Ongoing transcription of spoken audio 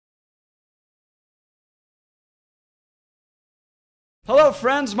Hello,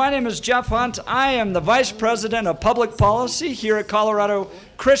 friends. My name is Jeff Hunt. I am the Vice President of Public Policy here at Colorado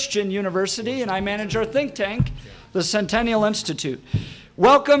Christian University, and I manage our think tank, the Centennial Institute.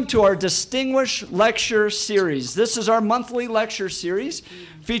 Welcome to our Distinguished Lecture Series. This is our monthly lecture series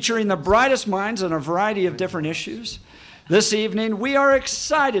featuring the brightest minds on a variety of different issues. This evening, we are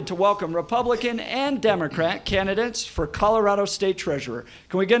excited to welcome Republican and Democrat candidates for Colorado State Treasurer.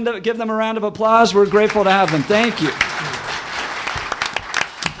 Can we give them a round of applause? We're grateful to have them. Thank you.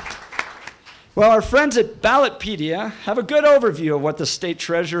 Well, our friends at Ballotpedia have a good overview of what the state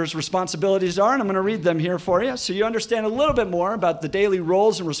treasurer's responsibilities are, and I'm going to read them here for you so you understand a little bit more about the daily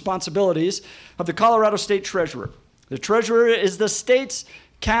roles and responsibilities of the Colorado State Treasurer. The treasurer is the state's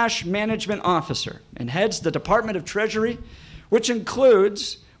cash management officer and heads the Department of Treasury, which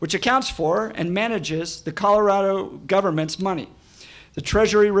accounts for and manages the Colorado government's money. The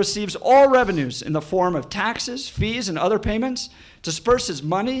Treasury receives all revenues in the form of taxes, fees, and other payments, disperses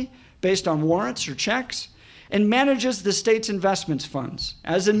money based on warrants or checks, and manages the state's investments funds.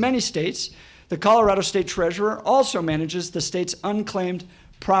 As in many states, the Colorado State Treasurer also manages the state's unclaimed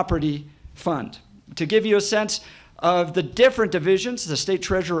property fund. To give you a sense of the different divisions the state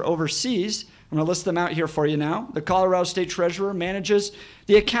treasurer oversees, I'm going to list them out here for you now. The Colorado State Treasurer manages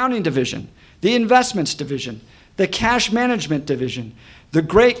the accounting division, the investments division, the cash management division, the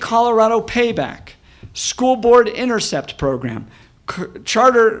Great Colorado Payback, School Board Intercept Program,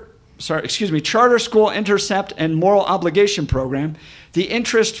 Charter School Intercept and Moral Obligation Program, the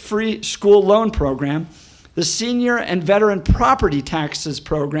Interest-Free School Loan Program, the Senior and Veteran Property Taxes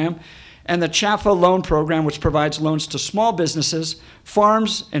Program, and the CHAFA Loan Program, which provides loans to small businesses,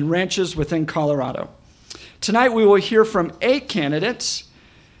 farms, and ranches within Colorado. Tonight we will hear from 8 candidates.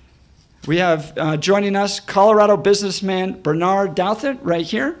 We have joining us Colorado businessman Bernard Douthat right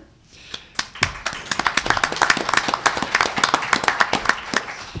here.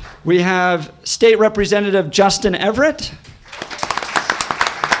 We have State Representative Justin Everett.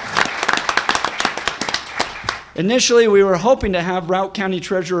 Initially, we were hoping to have Routt County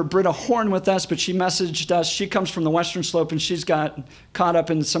Treasurer Britta Horn with us, but she messaged us. She comes from the Western Slope, and she's got caught up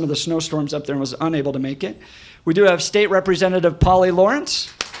in some of the snowstorms up there and was unable to make it. We do have State Representative Polly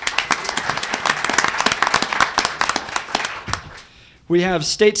Lawrence. We have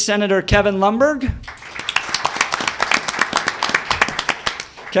State Senator Kevin Lumberg.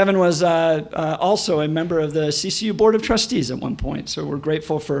 Kevin was also a member of the CCU Board of Trustees at one point, so we're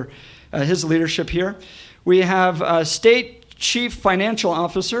grateful for his leadership here. We have State Chief Financial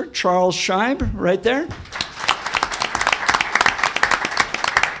Officer Charles Scheib right there.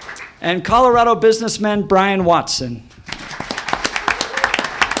 And Colorado businessman Brian Watson.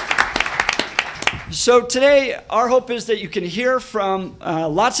 So today, our hope is that you can hear from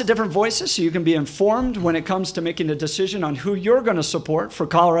lots of different voices so you can be informed when it comes to making a decision on who you're going to support for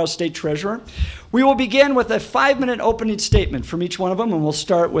Colorado State Treasurer. We will begin with a 5-minute opening statement from each one of them, and we'll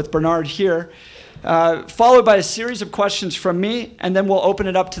start with Bernard here, followed by a series of questions from me, and then we'll open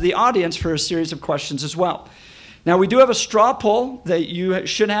it up to the audience for a series of questions as well. Now, we do have a straw poll that you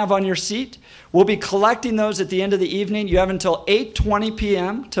should have on your seat. We'll be collecting those at the end of the evening. You have until 8:20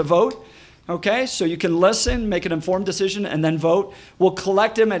 p.m. to vote. Okay, so you can listen, make an informed decision, and then vote. We'll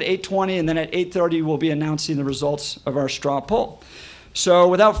collect them at 8:20, and then at 8:30, we'll be announcing the results of our straw poll. So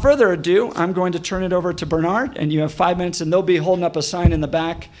without further ado, I'm going to turn it over to Bernard, and you have 5 minutes, and they'll be holding up a sign in the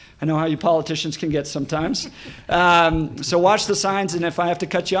back. I know how you politicians can get sometimes. So watch the signs, and if I have to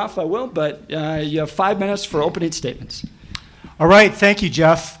cut you off, I will, but you have 5 minutes for opening statements. All right, thank you,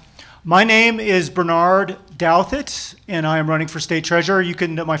 Jeff. My name is Bernard Douthat, and I am running for state treasurer.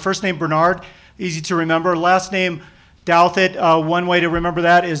 My first name, Bernard, easy to remember. Last name, Douthat. One way to remember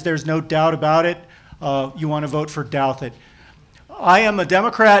that is there's no doubt about it. You want to vote for Douthat. I am a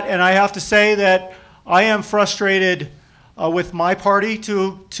Democrat, and I have to say that I am frustrated with my party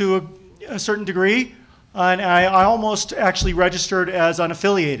to a certain degree, and I almost actually registered as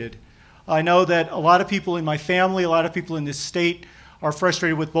unaffiliated. I know that a lot of people in my family, a lot of people in this state are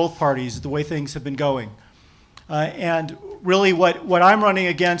frustrated with both parties, the way things have been going. And really what I'm running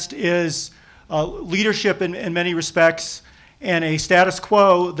against is leadership in many respects and a status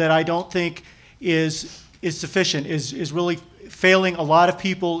quo that I don't think is sufficient, is really failing a lot of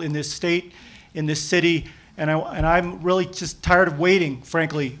people in this state, in this city, and I'm really just tired of waiting,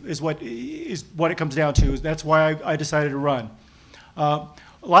 frankly, is what it comes down to. That's why I decided to run. A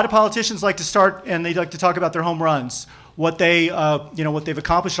lot of politicians like to start and they like to talk about their home runs, what they've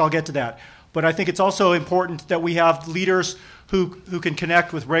accomplished. I'll get to that. But I think it's also important that we have leaders who can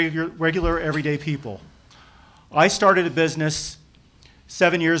connect with regular everyday people. I started a business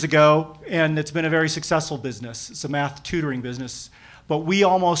 7 years ago, and it's been a very successful business. It's a math tutoring business. but we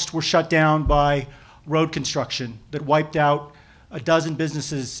almost were shut down by road construction that wiped out a dozen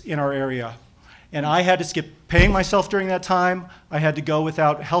businesses in our area. And I had to skip paying myself during that time. I had to go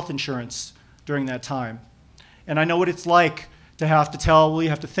without health insurance during that time. And I know what it's like to have to well, you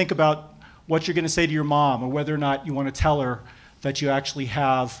have to think about what you're going to say to your mom or whether or not you want to tell her that you actually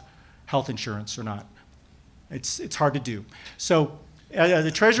have health insurance or not. It's hard to do. So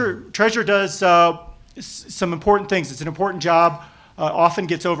the treasurer does some important things. It's an important job, often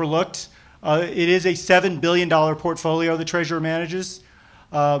gets overlooked. It is a $7 billion portfolio the treasurer manages.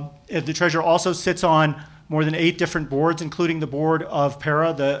 The treasurer also sits on more than 8 different boards, including the board of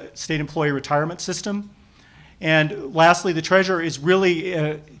PERA, the State Employee Retirement System. And lastly, the treasurer is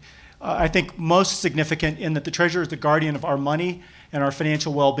really, I think, most significant in that the treasurer is the guardian of our money and our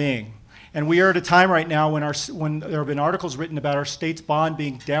financial well-being. And we are at a time right now when there have been articles written about our state's bond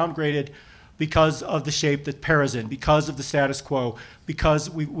being downgraded because of the shape that PERA's in, because of the status quo, because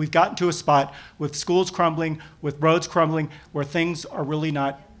we've gotten to a spot with schools crumbling, with roads crumbling, where things are really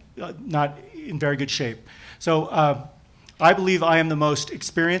not in very good shape. So I believe I am the most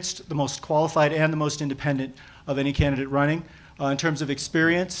experienced, the most qualified, and the most independent of any candidate running. In terms of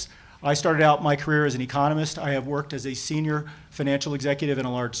experience, I started out my career as an economist. I have worked as a senior financial executive in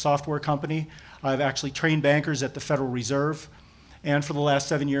a large software company. I've actually trained bankers at the Federal Reserve. And for the last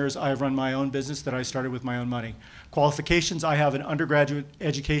 7 years, I have run my own business that I started with my own money. Qualifications, I have an undergraduate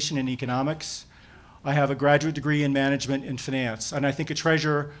education in economics. I have a graduate degree in management and finance. And I think a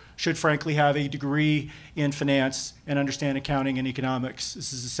treasurer should frankly have a degree in finance and understand accounting and economics.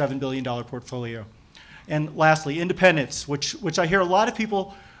 This is a $7 billion portfolio. And lastly, independence, which I hear a lot of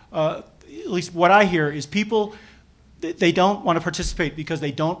people, at least what I hear is people, they don't want to participate because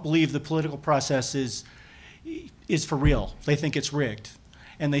they don't believe the political process is for real. They think it's rigged.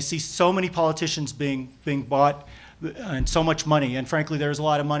 And they see so many politicians being bought and so much money. And frankly, there's a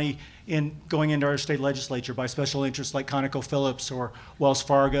lot of money going into our state legislature by special interests like ConocoPhillips or Wells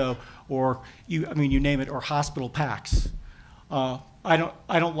Fargo or you name it, or hospital PACs. I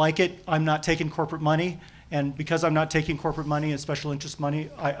don't like it. I'm not taking corporate money. And because I'm not taking corporate money and special interest money,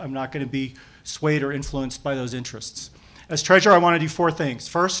 I'm not going to be swayed or influenced by those interests. As treasurer, I want to do 4 things.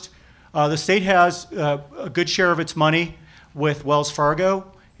 First, the state has a good share of its money with Wells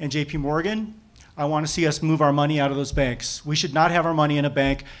Fargo and JP Morgan. I want to see us move our money out of those banks. We should not have our money in a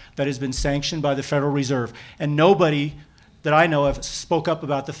bank that has been sanctioned by the Federal Reserve. And nobody that I know of spoke up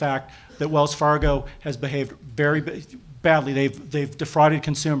about the fact that Wells Fargo has behaved very badly. They've defrauded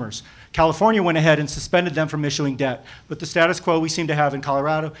consumers. California went ahead and suspended them from issuing debt. But the status quo we seem to have in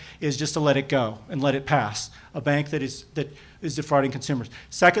Colorado is just to let it go and let it pass. A bank that is defrauding consumers.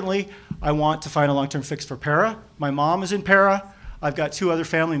 Secondly, I want to find a long-term fix for PERA. My mom is in PERA. I've got 2 other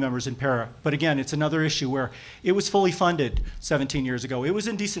family members in PERA. But again, it's another issue where it was fully funded 17 years ago. It was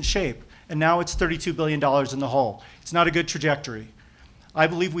in decent shape. And now it's $32 billion in the hole. It's not a good trajectory. I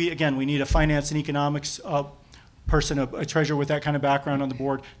believe we need a finance and economics person, a treasurer with that kind of background on the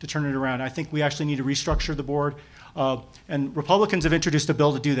board to turn it around. I think we actually need to restructure the board. And Republicans have introduced a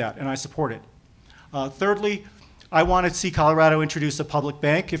bill to do that, and I support it. Thirdly, I want to see Colorado introduce a public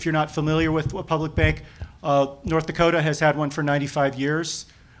bank. If you're not familiar with a public bank, North Dakota has had one for 95 years.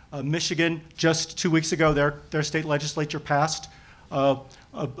 Michigan, just 2 weeks ago, their state legislature passed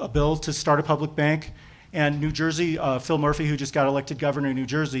a bill to start a public bank. And New Jersey, Phil Murphy, who just got elected governor in New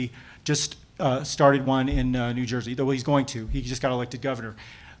Jersey, just started one in New Jersey, though he's going to. He just got elected governor.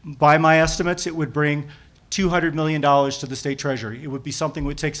 By my estimates, it would bring $200 million to the state treasury. It would be something that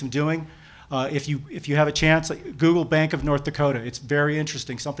would take some doing. If you have a chance, Google Bank of North Dakota. It's very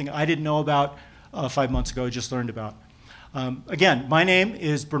interesting, something I didn't know about 5 months ago, just learned about. Again, my name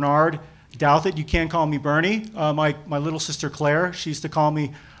is Bernard Douthit. You can call me Bernie. My little sister Claire, she used to call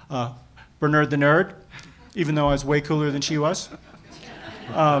me Bernard the Nerd, even though I was way cooler than she was.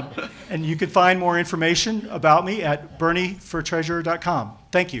 And you can find more information about me at berniefortreasurer.com.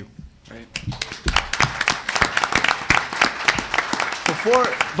 Thank you. Great.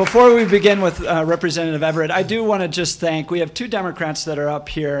 Before we begin with Representative Everett, I do want to just thank, we have 2 Democrats that are up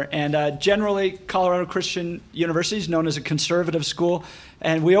here, and generally Colorado Christian University is known as a conservative school,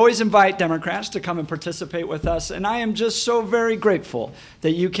 and we always invite Democrats to come and participate with us, and I am just so very grateful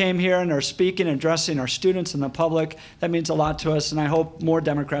that you came here and are speaking and addressing our students and the public. That means a lot to us, and I hope more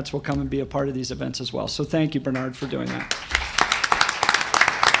Democrats will come and be a part of these events as well. So thank you, Bernard, for doing that.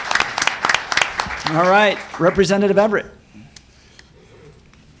 All right, Representative Everett.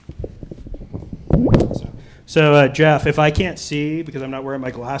 So, Jeff, if I can't see because I'm not wearing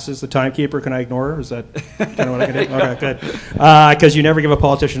my glasses, the timekeeper, can I ignore her? Is that kind of what I can do? Okay, good. Because you never give a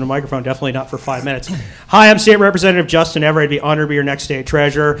politician a microphone, definitely not for 5 minutes. Hi, I'm State Representative Justin Everett. I'd be honored to be your next state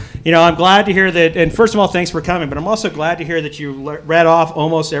treasurer. You know, I'm glad to hear that, and first of all, thanks for coming, but I'm also glad to hear that you read off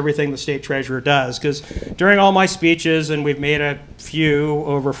almost everything the state treasurer does, because during all my speeches, and we've made a few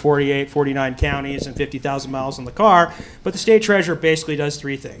over 48, 49 counties and 50,000 miles in the car, but the state treasurer basically does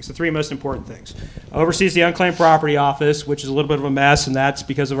three things, the three most important things. Oversees the unclaimed property office, which is a little bit of a mess, and that's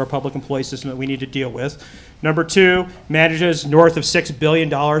because of our public employee system that we need to deal with. Number two, manages north of $6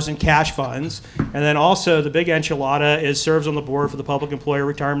 billion in cash funds. And then also the big enchilada is serves on the board for the Public Employer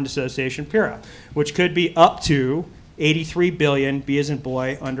Retirement Association, PERA, which could be up to $83 billion, B as in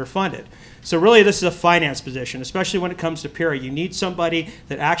boy, underfunded. So really this is a finance position, especially when it comes to PERA. You need somebody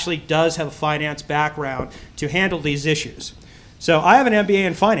that actually does have a finance background to handle these issues. So I have an MBA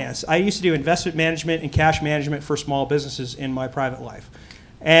in finance. I used to do investment management and cash management for small businesses in my private life.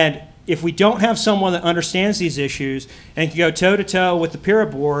 And if we don't have someone that understands these issues and can go toe-to-toe with the PERA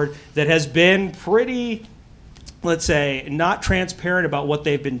board that has been pretty, let's say, not transparent about what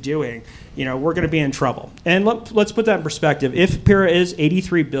they've been doing, you know, we're going to be in trouble. And let's put that in perspective. If PERA is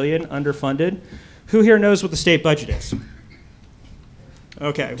 $83 billion underfunded, who here knows what the state budget is?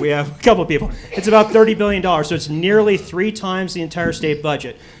 Okay, we have a couple of people. It's about $30 billion, so it's nearly 3 times the entire state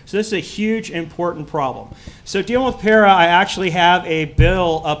budget. So this is a huge, important problem. So dealing with PERA, I actually have a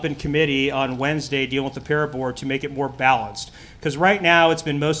bill up in committee on Wednesday dealing with the PERA board to make it more balanced. Because right now it's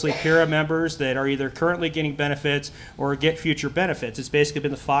been mostly PERA members that are either currently getting benefits or get future benefits. It's basically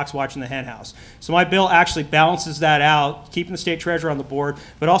been the fox watching the hen house. So my bill actually balances that out, keeping the state treasurer on the board,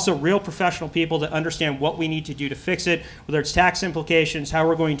 but also real professional people that understand what we need to do to fix it, whether it's tax implications, how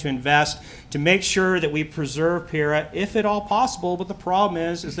we're going to invest, to make sure that we preserve PERA if at all possible. But the problem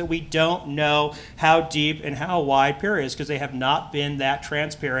is that we don't know how deep and how wide PERA is because they have not been that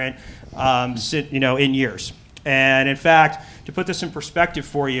transparent in years. And in fact, to put this in perspective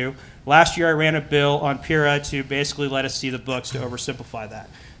for you, last year I ran a bill on PERA to basically let us see the books to oversimplify that.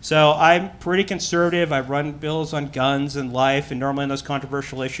 So I'm pretty conservative. I've run bills on guns and life, and normally on those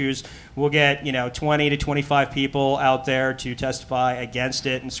controversial issues, we'll get 20 to 25 people out there to testify against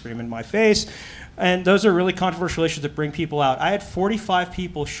it and scream in my face. And those are really controversial issues that bring people out. I had 45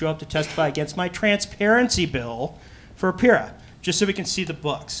 people show up to testify against my transparency bill for PERA, just so we can see the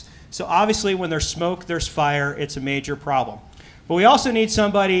books. So obviously when there's smoke, there's fire. It's a major problem. But we also need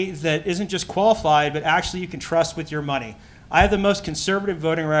somebody that isn't just qualified, but actually you can trust with your money. I have the most conservative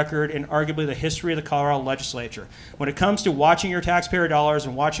voting record in arguably the history of the Colorado legislature. When it comes to watching your taxpayer dollars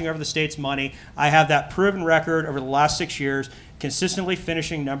and watching over the state's money, I have that proven record over the last 6 years, consistently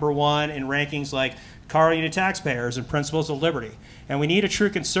finishing #1 in rankings like Colorado Unit Taxpayers and Principles of Liberty. And we need a true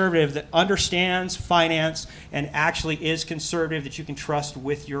conservative that understands finance and actually is conservative that you can trust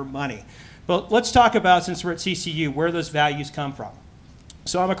with your money. But let's talk about, since we're at CCU, where those values come from.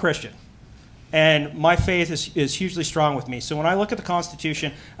 So I'm a Christian, and my faith is hugely strong with me. So when I look at the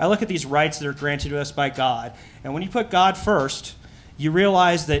Constitution, I look at these rights that are granted to us by God. And when you put God first, you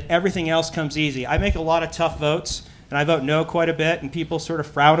realize that everything else comes easy. I make a lot of tough votes, and I vote no quite a bit, and people sort of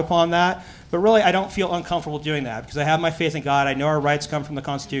frown upon that. But really, I don't feel uncomfortable doing that because I have my faith in God. I know our rights come from the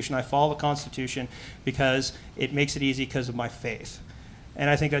Constitution. I follow the Constitution because it makes it easy because of my faith. And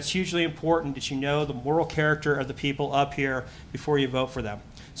I think that's hugely important that you know the moral character of the people up here before you vote for them.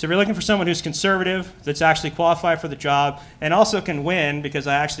 So if you're looking for someone who's conservative, that's actually qualified for the job, and also can win because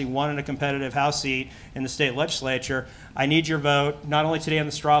I actually won in a competitive House seat in the state legislature, I need your vote, not only today on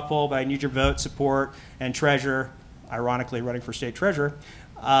the straw poll, but I need your vote, support, and treasure, ironically running for state treasurer,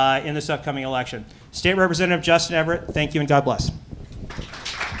 in this upcoming election. State Representative Justin Everett, thank you and God bless.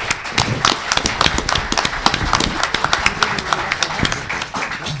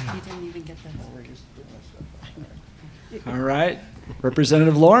 All right,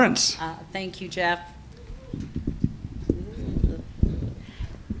 Representative Lawrence. Thank you, Jeff.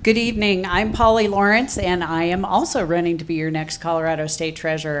 Good evening. I'm Polly Lawrence, and I am also running to be your next Colorado State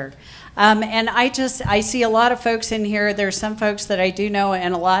Treasurer. And I see a lot of folks in here. There's some folks that I do know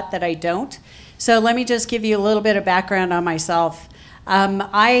and a lot that I don't. So let me just give you a little bit of background on myself.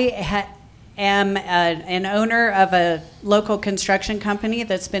 I am an owner of a local construction company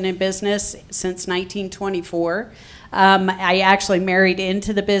that's been in business since 1924. I actually married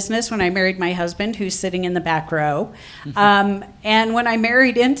into the business when I married my husband, who's sitting in the back row. And when I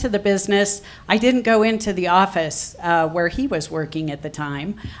married into the business, I didn't go into the office where he was working at the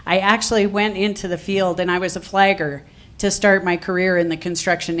time. I actually went into the field, and I was a flagger to start my career in the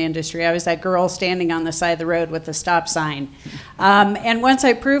construction industry. I was that girl standing on the side of the road with the stop sign. And once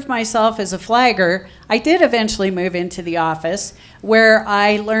I proved myself as a flagger, I did eventually move into the office where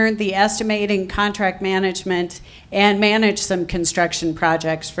I learned the estimating, contract management, and managed some construction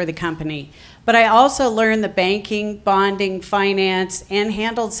projects for the company. But I also learned the banking, bonding, finance, and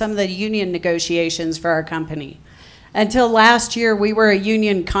handled some of the union negotiations for our company. Until last year, we were a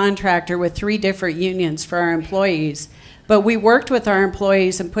union contractor with 3 different unions for our employees. But we worked with our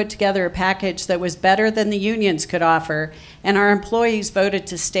employees and put together a package that was better than the unions could offer, and our employees voted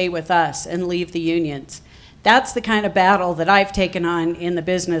to stay with us and leave the unions. That's the kind of battle that I've taken on in the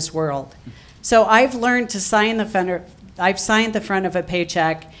business world. So I've learned to sign I've signed the front of a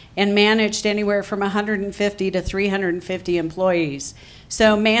paycheck and managed anywhere from 150 to 350 employees.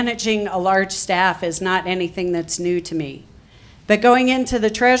 So managing a large staff is not anything that's new to me. But going into the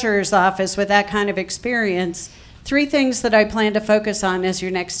treasurer's office with that kind of experience, 3 things that I plan to focus on as your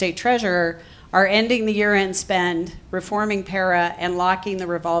next state treasurer are ending the year-end spend, reforming PERA, and locking the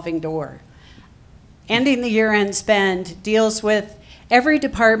revolving door. Ending the year-end spend deals with every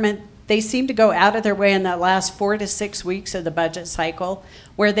department. They seem to go out of their way in that last 4 to 6 weeks of the budget cycle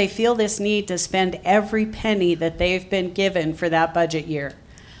where they feel this need to spend every penny that they've been given for that budget year.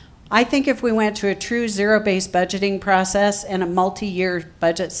 I think if we went to a true zero-based budgeting process and a multi-year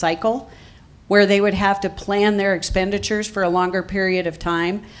budget cycle, where they would have to plan their expenditures for a longer period of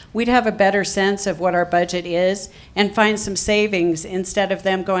time, we'd have a better sense of what our budget is and find some savings instead of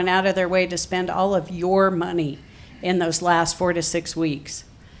them going out of their way to spend all of your money in those last 4 to 6 weeks.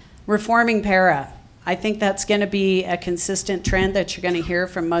 Reforming PERA. I think that's going to be a consistent trend that you're going to hear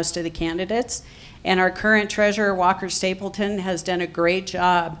from most of the candidates. And our current treasurer, Walker Stapleton, has done a great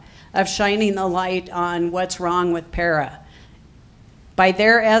job of shining the light on what's wrong with PERA. By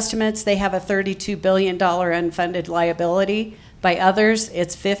their estimates, they have a $32 billion unfunded liability. By others,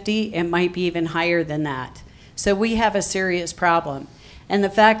 it's 50. It might be even higher than that. So we have a serious problem. And the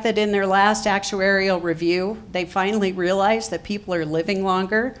fact that in their last actuarial review, they finally realized that people are living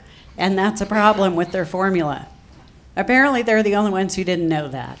longer, and that's a problem with their formula. Apparently, they're the only ones who didn't know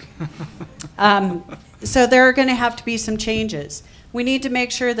that. So there are going to have to be some changes. We need to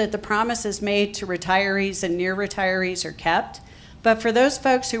make sure that the promises made to retirees and near retirees are kept. But for those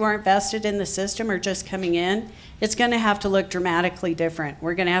folks who aren't vested in the system or just coming in, it's going to have to look dramatically different.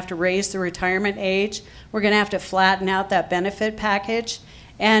 We're going to have to raise the retirement age. We're going to have to flatten out that benefit package.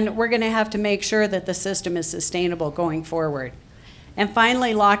 And we're going to have to make sure that the system is sustainable going forward. And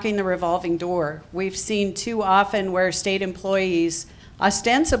finally, locking the revolving door. We've seen too often where state employees,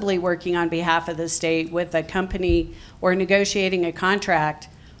 ostensibly working on behalf of the state with a company or negotiating a contract,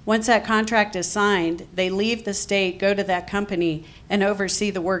 once that contract is signed, they leave the state, go to that company, and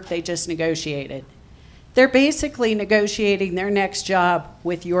oversee the work they just negotiated. They're basically negotiating their next job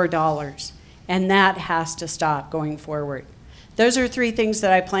with your dollars, and that has to stop going forward. Those are 3 things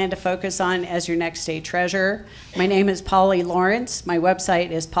that I plan to focus on as your next state treasurer. My name is Polly Lawrence. My website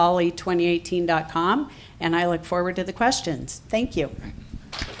is polly2018.com, and I look forward to the questions. Thank you.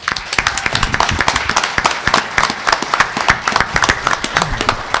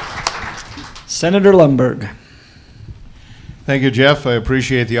 Senator Lundberg. Thank you, Jeff. I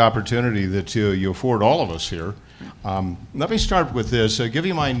appreciate the opportunity that you afford all of us here. Let me start with this. Give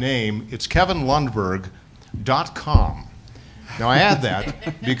you my name. It's kevinlundberg.com. Now, I add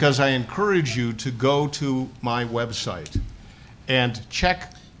that because I encourage you to go to my website and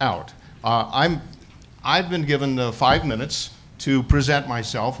check out. I've been given 5 minutes to present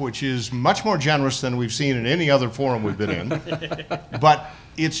myself, which is much more generous than we've seen in any other forum we've been in. But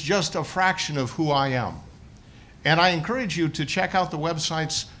it's just a fraction of who I am. And I encourage you to check out the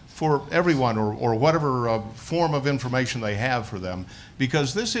websites for everyone or whatever form of information they have for them,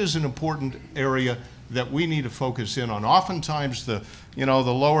 because this is an important area that we need to focus in on. Oftentimes the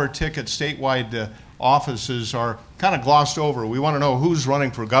lower ticket statewide offices are kind of glossed over. We want to know who's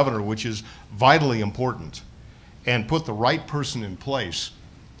running for governor, which is vitally important, and put the right person in place.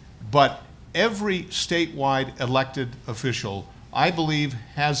 But every statewide elected official, I believe,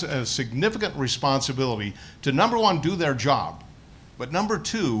 has a significant responsibility to, number 1, do their job, but number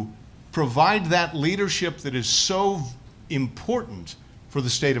 2, provide that leadership that is so important for the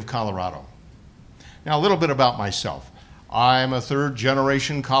state of Colorado. Now, a little bit about myself. I'm a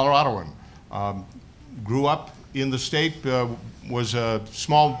 3rd-generation Coloradoan. Grew up in the state, am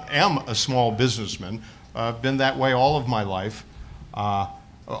a small businessman. I've been that way all of my life,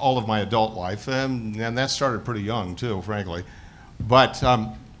 all of my adult life, and that started pretty young too, frankly. But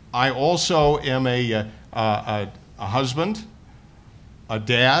I also am a husband, a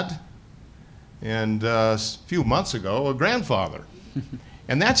dad, and a few months ago, a grandfather.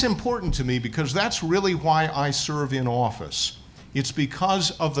 And that's important to me because that's really why I serve in office. It's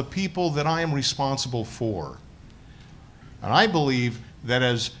because of the people that I am responsible for. And I believe that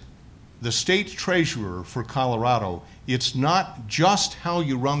as the state treasurer for Colorado, it's not just how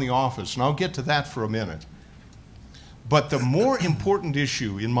you run the office, and I'll get to that for a minute. But the more important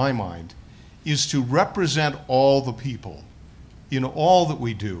issue in my mind is to represent all the people in all that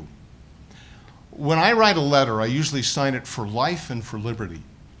we do. When I write a letter, I usually sign it for life and for liberty,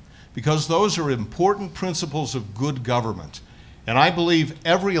 because those are important principles of good government. And I believe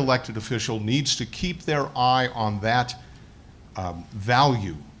every elected official needs to keep their eye on that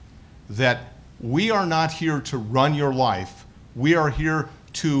value, that we are not here to run your life. We are here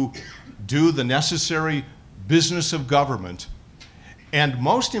to do the necessary business of government. And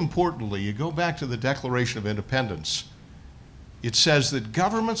most importantly, you go back to the Declaration of Independence. It says that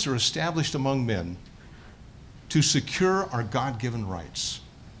governments are established among men to secure our God-given rights.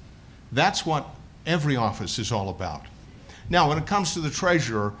 That's what every office is all about. Now, when it comes to the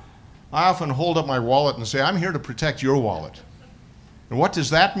treasurer, I often hold up my wallet and say, I'm here to protect your wallet. And what does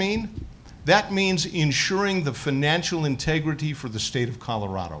that mean? That means ensuring the financial integrity for the state of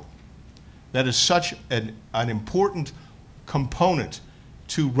Colorado. That is such an important component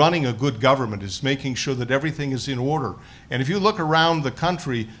to running a good government, is making sure that everything is in order. And if you look around the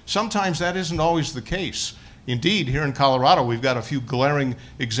country, sometimes that isn't always the case. Indeed, here in Colorado, we've got a few glaring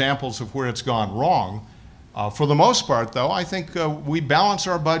examples of where it's gone wrong. For the most part, though, I think we balance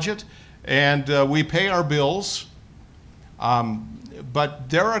our budget and we pay our bills, but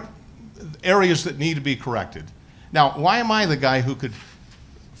there are areas that need to be corrected. Now, why am I the guy who could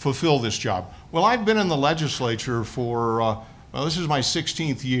fulfill this job? Well, I've been in the legislature for, well, this is my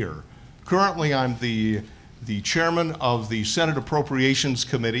 16th year. Currently, I'm the chairman of the Senate Appropriations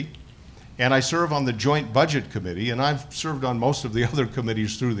Committee, and I serve on the Joint Budget Committee, and I've served on most of the other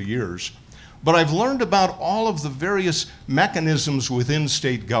committees through the years. But I've learned about all of the various mechanisms within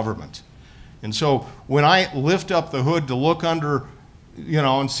state government. And so when I lift up the hood to look under,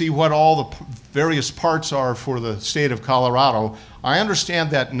 and see what all the various parts are for the state of Colorado, I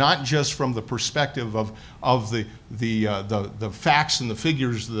understand that not just from the perspective of the facts and the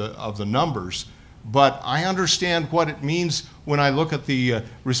figures of the numbers, but I understand what it means when I look at the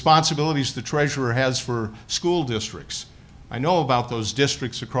responsibilities the treasurer has for school districts. I know about those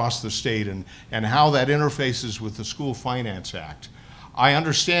districts across the state and how that interfaces with the School Finance Act. I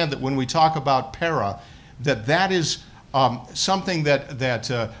understand that when we talk about PERA, that is something that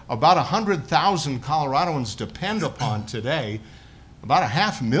about 100,000 Coloradoans depend upon today. About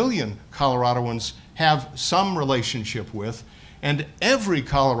 500,000 Coloradoans have some relationship with, and every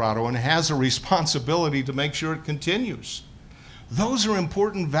Coloradoan has a responsibility to make sure it continues. Those are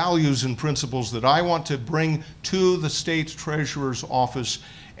important values and principles that I want to bring to the state treasurer's office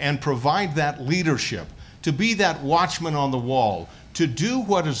and provide that leadership, to be that watchman on the wall, to do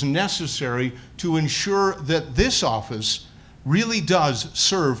what is necessary to ensure that this office really does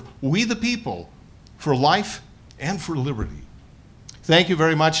serve we the people for life and for liberty. Thank you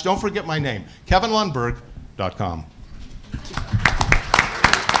very much. Don't forget my name, kevinlundberg.com.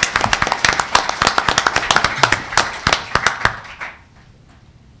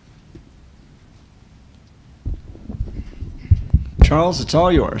 Charles, it's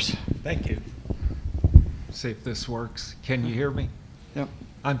all yours. Thank you. See if this works. Can you hear me? Yep.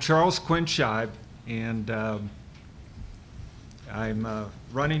 I'm Charles Quinn Scheib, and I'm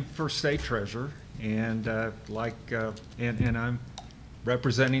running for state treasurer, and and I'm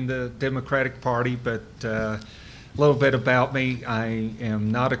representing the Democratic Party. But a little bit about me: I am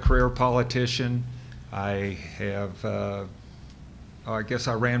not a career politician. I have, I guess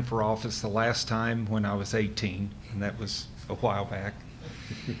I ran for office the last time when I was 18, and that was a while back.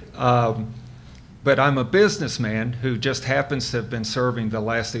 But I'm a businessman who just happens to have been serving the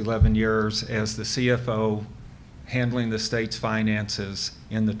last 11 years as the CFO, handling the state's finances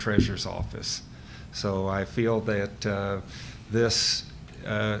in the treasurer's office. So I feel that this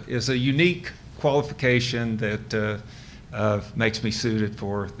is a unique qualification that makes me suited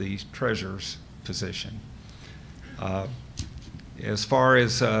for the treasurer's position. As far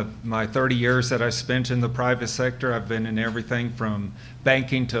as my 30 years that I spent in the private sector, I've been in everything from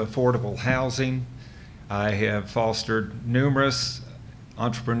banking to affordable housing. I have fostered numerous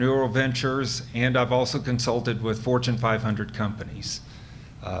entrepreneurial ventures, and I've also consulted with Fortune 500 companies.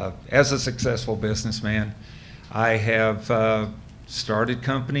 As a successful businessman, I have started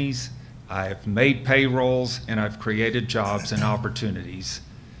companies, I've made payrolls, and I've created jobs and opportunities.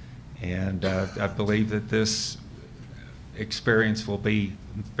 And I believe that this experience will be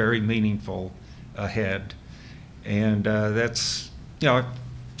very meaningful ahead. And that's,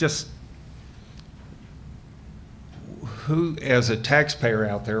 just who, as a taxpayer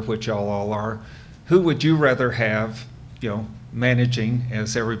out there, which y'all all are, who would you rather have, managing,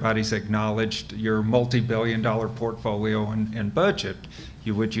 as everybody's acknowledged, your multi-billion-dollar portfolio and budget?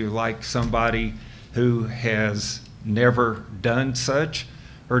 Would you like somebody who has never done such,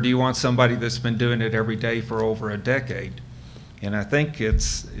 or do you want somebody that's been doing it every day for over a decade? And I think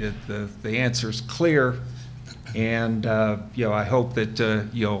the answer's clear, and I hope that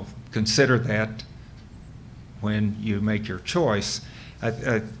you'll consider that when you make your choice.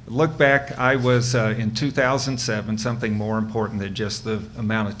 I look back, I was in 2007, something more important than just the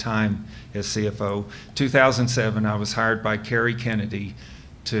amount of time as CFO. 2007, I was hired by Kerry Kennedy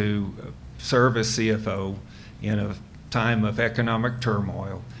to serve as CFO in a time of economic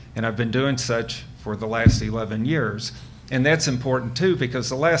turmoil. And I've been doing such for the last 11 years. And that's important too, because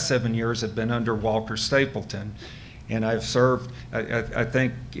the last 7 years have been under Walker Stapleton. And I've served, I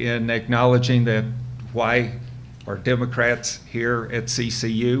think, in acknowledging that why are Democrats here at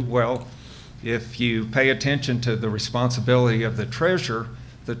CCU? Well, if you pay attention to the responsibility of the treasurer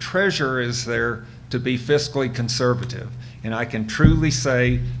is there to be fiscally conservative. And I can truly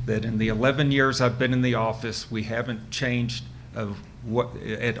say that in the 11 years I've been in the office, we haven't changed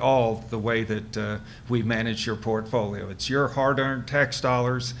at all the way that we manage your portfolio. It's your hard-earned tax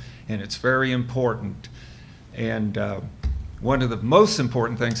dollars, and it's very important. And one of the most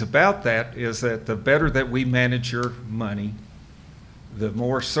important things about that is that the better that we manage your money, the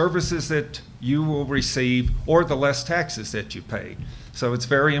more services that you will receive, or the less taxes that you pay. So it's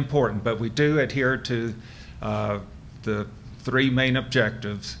very important, but we do adhere to the three main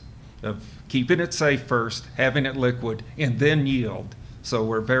objectives of keeping it safe first, having it liquid, and then yield. So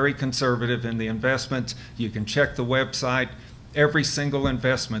we're very conservative in the investments. You can check the website. Every single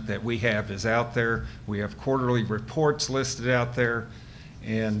investment that we have is out there. We have quarterly reports listed out there,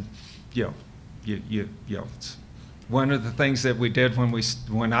 and it's one of the things that we did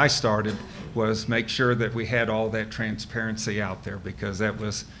when I started was make sure that we had all that transparency out there, because that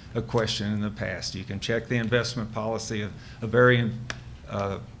was a question in the past. You can check the investment policy, a very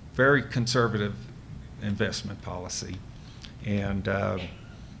conservative investment policy, and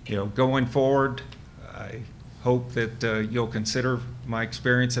going forward, I hope that you'll consider my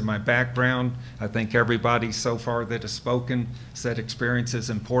experience and my background. I think everybody so far that has spoken said experience is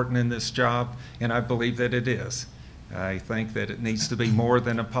important in this job, and I believe that it is. I think that it needs to be more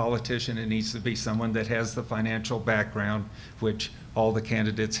than a politician. It needs to be someone that has the financial background, which all the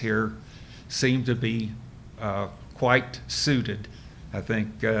candidates here seem to be quite suited. I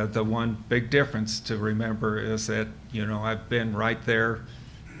think the one big difference to remember is that, I've been right there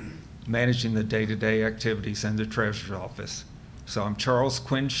managing the day-to-day activities in the Treasurer's Office. So I'm Charles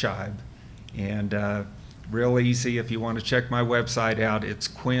Quinn Scheib, and real easy, if you want to check my website out, it's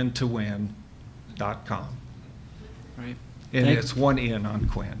quintowin.com. Right. And it's one N on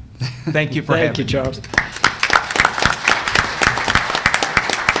Quinn. Thank you for having me. Thank you, Charles.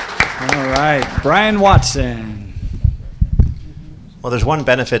 All right, Brian Watson. Well, there's one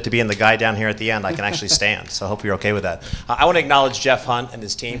benefit to being the guy down here at the end. I can actually stand, so I hope you're okay with that. I want to acknowledge Jeff Hunt and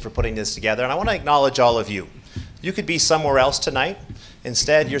his team for putting this together, and I want to acknowledge all of you. You could be somewhere else tonight.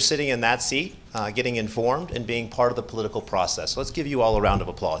 Instead, you're sitting in that seat, getting informed and being part of the political process. So let's give you all a round of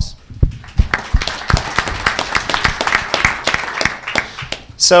applause.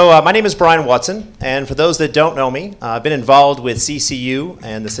 So my name is Brian Watson, and for those that don't know me, I've been involved with CCU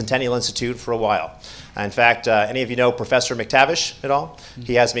and the Centennial Institute for a while. In fact, any of you know Professor McTavish at all?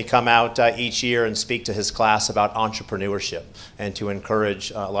 He has me come out each year and speak to his class about entrepreneurship and to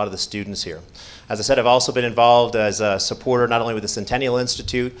encourage a lot of the students here. As I said, I've also been involved as a supporter not only with the Centennial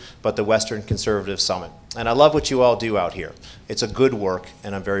Institute, but the Western Conservative Summit. And I love what you all do out here. It's a good work,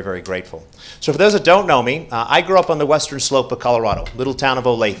 and I'm very, very grateful. So for those that don't know me, I grew up on the western slope of Colorado, little town of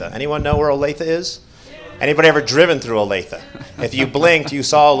Olathe. Anyone know where Olathe is? Anybody ever driven through Olathe? If you blinked, you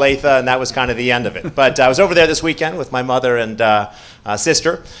saw Olathe, and that was kind of the end of it. But I was over there this weekend with my mother and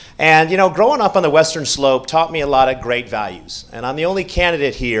sister. And, growing up on the western slope taught me a lot of great values. And I'm the only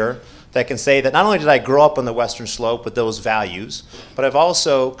candidate here that can say that not only did I grow up on the western slope with those values, but I've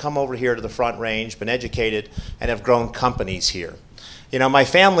also come over here to the Front Range, been educated, and have grown companies here. My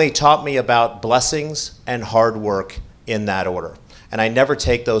family taught me about blessings and hard work in that order, and I never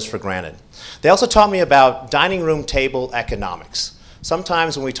take those for granted. They also taught me about dining room table economics.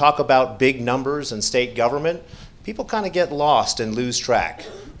 Sometimes when we talk about big numbers in state government, people kind of get lost and lose track.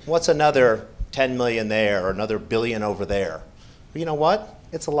 What's another 10 million there or another billion over there? But you know what?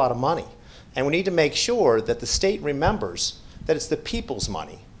 It's a lot of money. And we need to make sure that the state remembers that it's the people's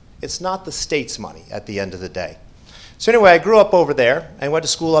money. It's not the state's money at the end of the day. So anyway, I grew up over there and went to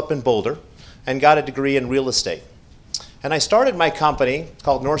school up in Boulder and got a degree in real estate. And I started my company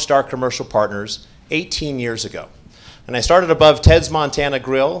called North Star Commercial Partners 18 years ago. And I started above Ted's Montana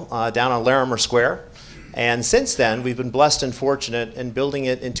Grill down on Larimer Square. And since then, we've been blessed and fortunate in building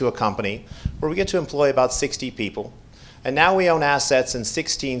it into a company where we get to employ about 60 people. And now we own assets in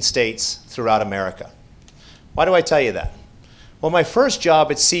 16 states throughout America. Why do I tell you that? Well, my first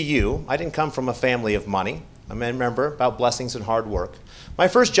job at CU, I didn't come from a family of money. I'm a member about blessings and hard work. My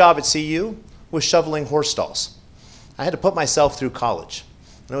first job at CU was shoveling horse stalls. I had to put myself through college.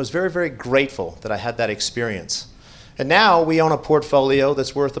 And I was very, very grateful that I had that experience. And now we own a portfolio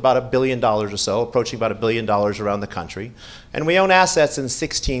that's worth about $1 billion or so, approaching about $1 billion around the country. And we own assets in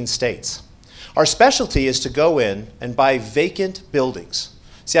 16 states. Our specialty is to go in and buy vacant buildings.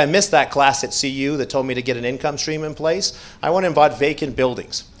 See, I missed that class at CU that told me to get an income stream in place. I went and bought vacant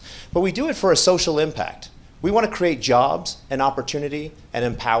buildings. But we do it for a social impact. We want to create jobs and opportunity and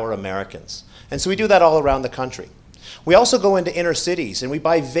empower Americans. And so we do that all around the country. We also go into inner cities and we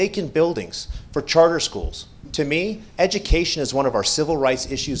buy vacant buildings for charter schools. To me, education is one of our civil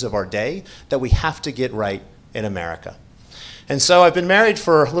rights issues of our day that we have to get right in America. And so I've been married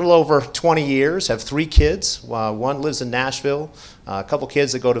for a little over 20 years, have 3 kids. One lives in Nashville, a couple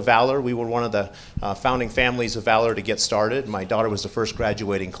kids that go to Valor. We were one of the founding families of Valor to get started. My daughter was the first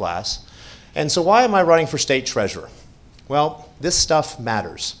graduating class. And so why am I running for state treasurer? Well, this stuff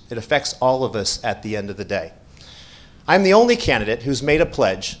matters. It affects all of us at the end of the day. I'm the only candidate who's made a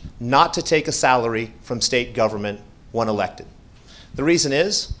pledge not to take a salary from state government when elected. The reason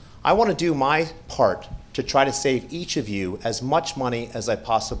is, I want to do my part to try to save each of you as much money as I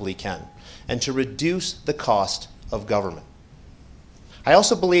possibly can, and to reduce the cost of government. I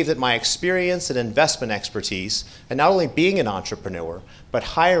also believe that my experience and investment expertise, and not only being an entrepreneur, but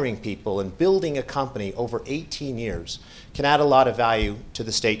hiring people and building a company over 18 years, can add a lot of value to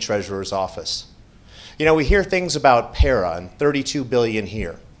the state treasurer's office. You know, we hear things about PERA and $32 billion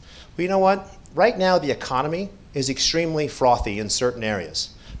here. Well, you know what? Right now, the economy is extremely frothy in certain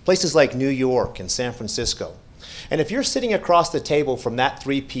areas. Places like New York and San Francisco. And if you're sitting across the table from that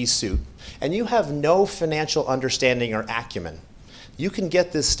 3-piece suit and you have no financial understanding or acumen, you can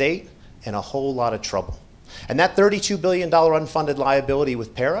get this state in a whole lot of trouble. And that $32 billion unfunded liability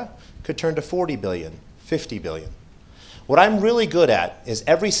with PERA could turn to $40 billion, $50 billion. What I'm really good at is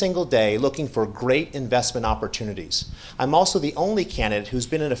every single day looking for great investment opportunities. I'm also the only candidate who's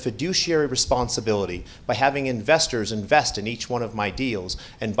been in a fiduciary responsibility by having investors invest in each one of my deals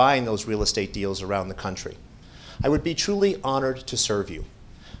and buying those real estate deals around the country. I would be truly honored to serve you.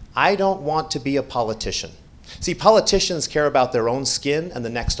 I don't want to be a politician. See, politicians care about their own skin and the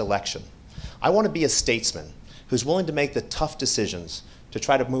next election. I want to be a statesman who's willing to make the tough decisions to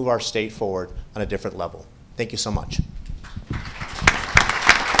try to move our state forward on a different level. Thank you so much.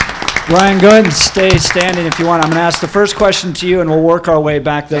 Brian, go ahead and stay standing if you want. I'm going to ask the first question to you, and we'll work our way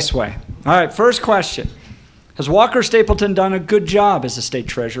back this way. All right, first question. Has Walker Stapleton done a good job as a state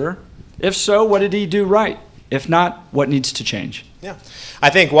treasurer? If so, what did he do right? If not, what needs to change? Yeah,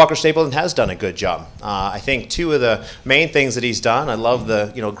 I think Walker Stapleton has done a good job. I think 2 of the main things that he's done, I love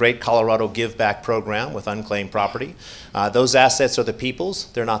the great Colorado Give Back program with unclaimed property. Those assets are the people's,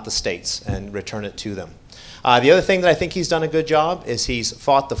 they're not the state's, and return it to them. The other thing that I think he's done a good job is he's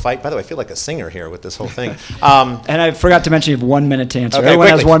fought the fight. By the way, I feel like a singer here with this whole thing. And I forgot to mention you have 1 minute to answer. Okay, Everyone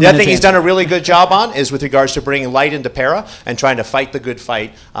has 1 minute. The other thing he's done a really good job on is with regards to bringing light into PERA and trying to fight the good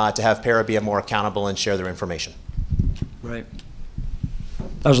fight to have PERA be more accountable and share their information. Right.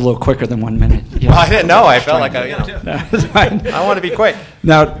 That was a little quicker than 1 minute. Well, I didn't know. I felt like I want to be quick.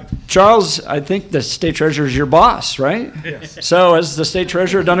 Now, Charles, I think the state treasurer is your boss, right? Yes. So has the state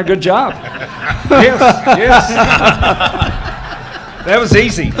treasurer done a good job? Yes. That was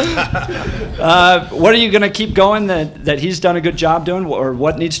easy. What are you going to keep going that he's done a good job doing, or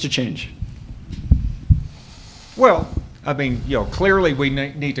what needs to change? Well, I mean, clearly we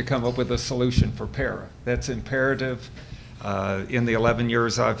need to come up with a solution for PERA. That's imperative. In the 11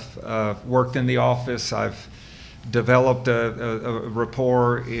 years I've worked in the office, I've developed a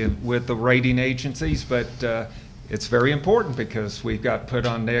rapport with the rating agencies, but it's very important because we've got put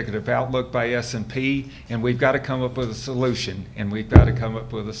on negative outlook by S&P, and we've got to come up with a solution, and we've got to come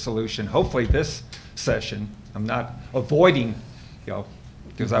up with a solution. Hopefully this session, I'm not avoiding,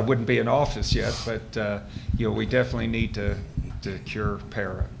 because I wouldn't be in office yet, but we definitely need to cure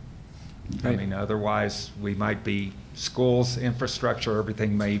PERA. Right. I mean, otherwise we might be schools, infrastructure,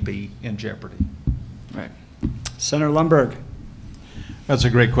 everything may be in jeopardy. Right. Senator Lundberg. That's a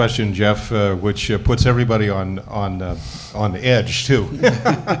great question, Jeff, which puts everybody on the edge too.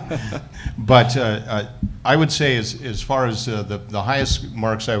 But I would say, as far as the highest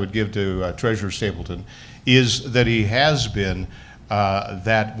marks I would give to Treasurer Stapleton, is that he has been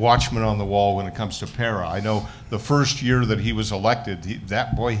that watchman on the wall when it comes to PERA. I know the first year that he was elected,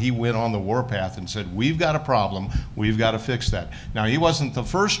 he went on the warpath and said, we've got a problem, we've got to fix that. Now, he wasn't the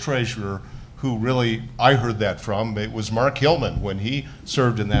first treasurer who really I heard that from. It was Mark Hillman when he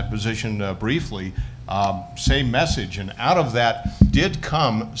served in that position briefly. Same message, and out of that did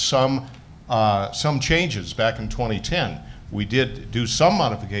come some changes back in 2010. We did do some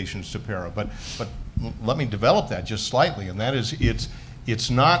modifications to PERA, but let me develop that just slightly, and that is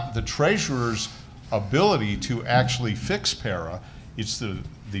it's not the treasurer's ability to actually fix PERA. It's the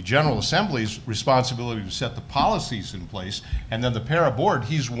General Assembly's responsibility to set the policies in place, and then the PERA board,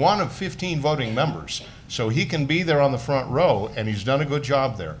 he's one of 15 voting members, so he can be there on the front row, and he's done a good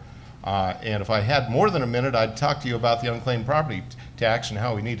job there. And if I had more than a minute, I'd talk to you about the unclaimed property tax and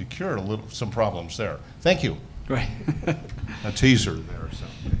how we need to cure some problems there. Thank you. Great. A teaser there. So.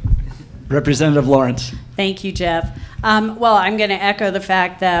 Representative Lawrence. Thank you, Jeff. Well, I'm going to echo the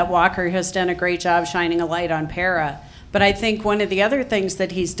fact that Walker has done a great job shining a light on PERA. But I think one of the other things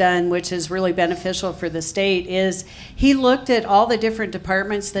that he's done, which is really beneficial for the state, is he looked at all the different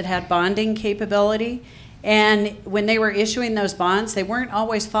departments that had bonding capability. And when they were issuing those bonds, they weren't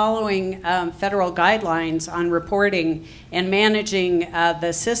always following federal guidelines on reporting and managing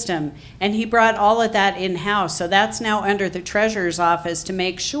the system. And he brought all of that in-house. So that's now under the Treasurer's office to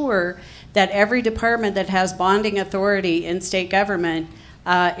make sure that every department that has bonding authority in state government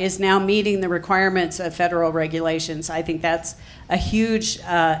is now meeting the requirements of federal regulations. I think that's a huge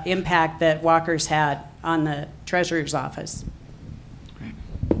impact that Walker's had on the Treasurer's office.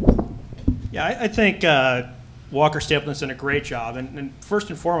 Yeah, I think Walker Stapleton's done a great job, and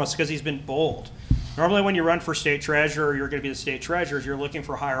first and foremost because he's been bold. Normally when you run for state treasurer, you're going to be the state treasurer, you're looking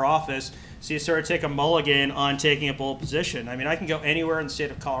for higher office, so you sort of take a mulligan on taking a bold position. I mean, I can go anywhere in the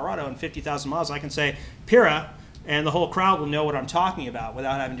state of Colorado in 50,000 miles, I can say, PERA, and the whole crowd will know what I'm talking about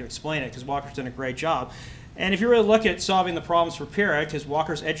without having to explain it, because Walker's done a great job. And if you really look at solving the problems for PERA, because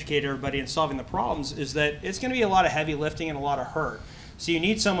Walker's educated everybody in solving the problems, is that it's going to be a lot of heavy lifting and a lot of hurt. So you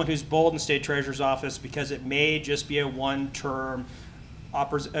need someone who's bold in the state treasurer's office, because it may just be a one-term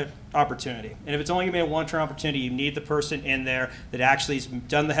opportunity. And if it's only going to be a one-term opportunity, you need the person in there that actually has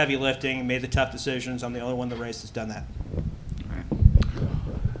done the heavy lifting, made the tough decisions. I'm the only one in the race that's done that.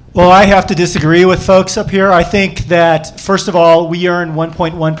 Well, I have to disagree with folks up here. I think that, first of all, we earn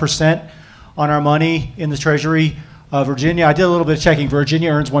 1.1% on our money in the Treasury. Virginia, I did a little bit of checking. Virginia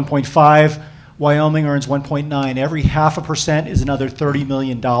earns 1.5. Wyoming earns 1.9. Every 0.5% is another $30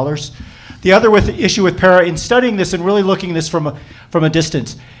 million. The other issue with PERA, in studying this and really looking at this from a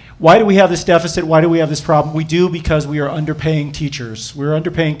distance, why do we have this deficit? Why do we have this problem? We do because we are underpaying teachers. We're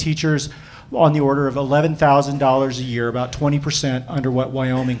underpaying teachers on the order of $11,000 a year, about 20% under what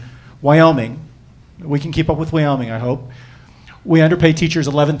Wyoming, we can keep up with Wyoming, I hope. We underpay teachers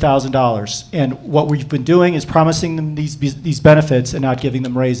 $11,000, and what we've been doing is promising them these benefits and not giving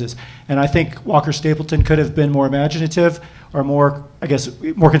them raises. And I think Walker Stapleton could have been more imaginative, or more, I guess,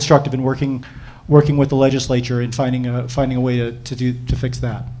 more constructive in working with the legislature and finding a way to fix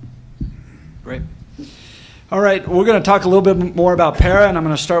that. Great. All right, we're going to talk a little bit more about PERA, and I'm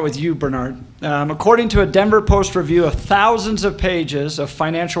going to start with you, Bernard. According to a Denver Post review of thousands of pages of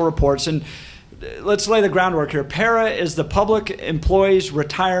financial reports, and let's lay the groundwork here. PERA is the Public Employees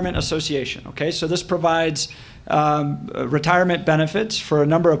Retirement Association. Okay, so this provides retirement benefits for a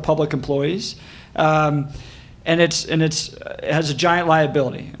number of public employees, and it has a giant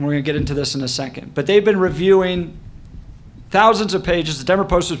liability. And we're going to get into this in a second. But they've been reviewing thousands of pages. The Denver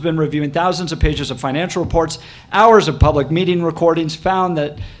Post has been reviewing thousands of pages of financial reports, hours of public meeting recordings, found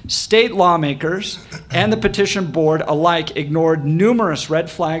that state lawmakers and the petition board alike ignored numerous red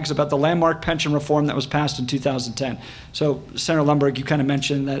flags about the landmark pension reform that was passed in 2010. So, Senator Lundberg, you kind of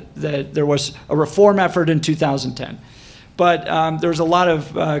mentioned that there was a reform effort in 2010. But there was a lot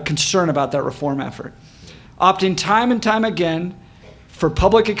of concern about that reform effort. Opting time and time again for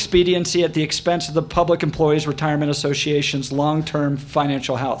public expediency at the expense of the Public Employees Retirement Association's long-term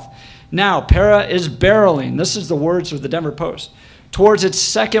financial health. Now, PERA is barreling, this is the words of the Denver Post, towards its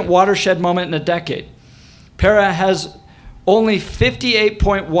second watershed moment in a decade. PERA has only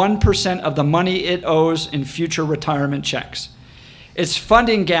 58.1% of the money it owes in future retirement checks. Its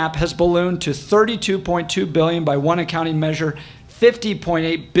funding gap has ballooned to $32.2 billion by one accounting measure,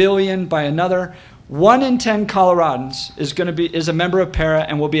 $50.8 billion by another. 1 in 10 Coloradans is a member of PERA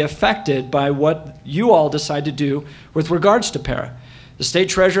and will be affected by what you all decide to do with regards to PERA. The state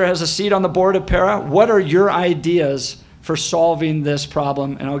treasurer has a seat on the board of PERA. What are your ideas for solving this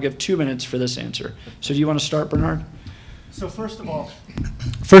problem? And I'll give 2 minutes for this answer. So do you want to start, Bernard? So first of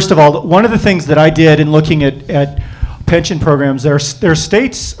all, one of the things that I did in looking at pension programs, there are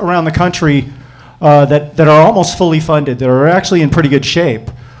states around the country that are almost fully funded, that are actually in pretty good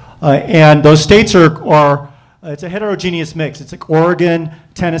shape. And those states are it's a heterogeneous mix. It's like Oregon,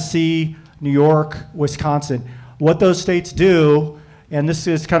 Tennessee, New York, Wisconsin. What those states do, and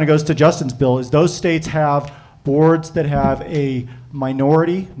this kind of goes to Justin's bill, is those states have boards that have a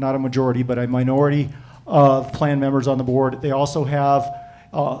minority, not a majority, but a minority of plan members on the board. They also have,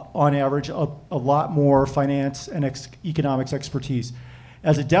 on average, a lot more finance and economics expertise.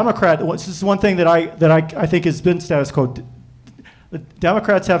 As a Democrat, this is one thing that I think has been status quo. The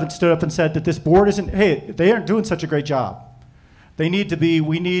Democrats haven't stood up and said that this board isn't, hey, they aren't doing such a great job. We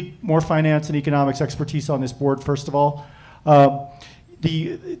need more finance and economics expertise on this board, first of all.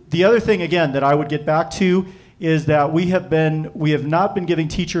 The other thing, again, that I would get back to is that we have not been giving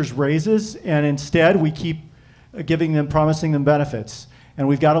teachers raises, and instead we keep promising them benefits. And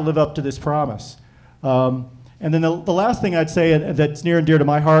we've got to live up to this promise. And then the last thing I'd say, and that's near and dear to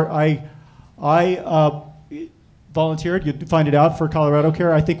my heart, I volunteered, you'd find it out, for Colorado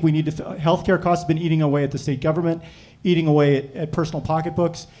Care. I think we need to, healthcare costs have been eating away at the state government, eating away at personal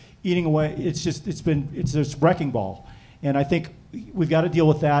pocketbooks, eating away, it's this wrecking ball. And I think we've got to deal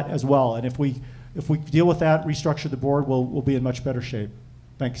with that as well. And if we deal with that, restructure the board, we'll be in much better shape.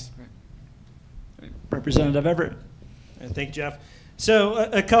 Thanks. Representative Everett. Thank you, Jeff. So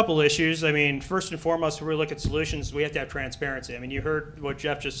a couple issues. I mean, first and foremost, when we look at solutions, we have to have transparency. I mean, you heard what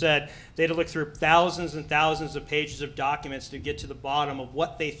Jeff just said. They had to look through thousands and thousands of pages of documents to get to the bottom of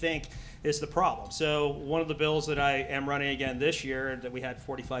what they think is the problem. So one of the bills that I am running again this year, that we had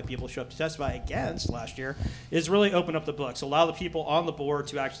 45 people show up to testify against last year, is really open up the books, allow the people on the board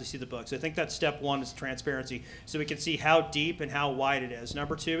to actually see the books. I think that's step one, is transparency, so we can see how deep and how wide it is.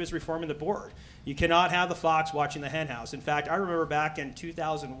 Number two is reforming the board. You cannot have the fox watching the hen house. In fact, I remember back in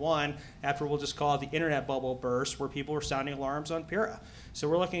 2001, after we'll just call it the internet bubble burst, where people were sounding alarms on PERA. So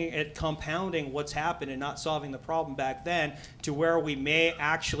we're looking at compounding what's happened and not solving the problem back then, to where we may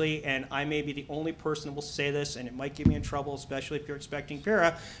actually, and I may be the only person that will say this, and it might get me in trouble, especially if you're expecting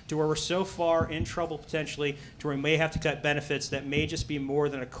PERA, to where we're so far in trouble potentially to where we may have to cut benefits that may just be more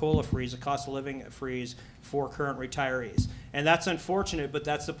than a COLA freeze, a cost of living freeze for current retirees. And that's unfortunate, but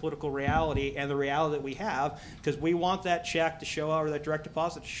that's the political reality and the reality that we have, because we want that check to show up, or that direct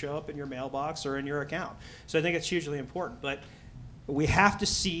deposit to show up in your mailbox or in your account. So I think it's hugely important. But we have to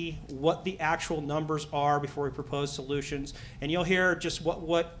see what the actual numbers are before we propose solutions. And you'll hear just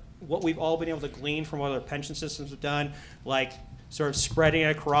what we've all been able to glean from what other pension systems have done, like sort of spreading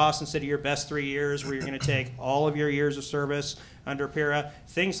it across instead of your best 3 years, where you're going to take all of your years of service under PERA.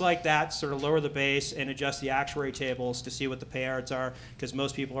 Things like that sort of lower the base and adjust the actuary tables to see what the payouts are, because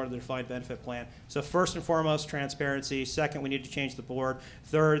most people are in the defined benefit plan. So first and foremost, transparency. Second, we need to change the board.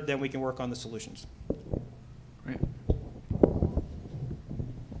 Third, then we can work on the solutions. Great.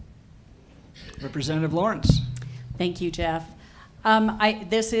 Representative Lawrence. Thank you, Jeff.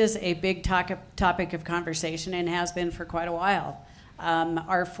 This is a big topic of conversation and has been for quite a while.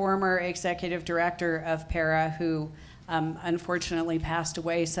 Our former executive director of PERA, who unfortunately passed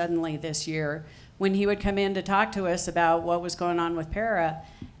away suddenly this year, when he would come in to talk to us about what was going on with PERA,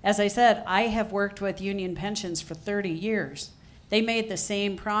 as I said, I have worked with union pensions for 30 years. They made the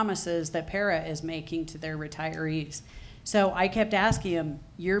same promises that PERA is making to their retirees. So I kept asking him,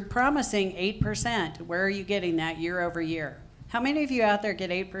 you're promising 8%. Where are you getting that year over year? How many of you out there get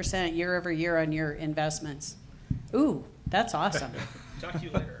 8% year over year on your investments? Ooh, that's awesome. Talk to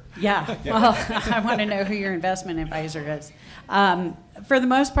you later. Yeah, well, I want to know who your investment advisor is. For the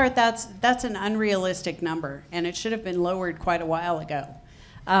most part, that's an unrealistic number, and it should have been lowered quite a while ago.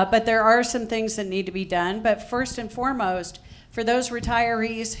 But there are some things that need to be done. But first and foremost, for those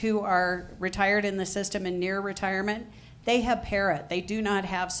retirees who are retired in the system and near retirement, they have PERA. They do not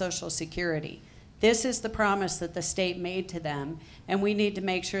have Social Security. This is the promise that the state made to them, and we need to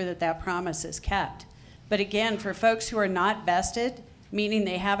make sure that that promise is kept. But again, for folks who are not vested, meaning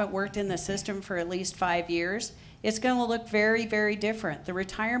they haven't worked in the system for at least 5 years, it's going to look very, very different. The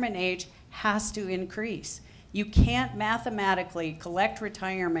retirement age has to increase. You can't mathematically collect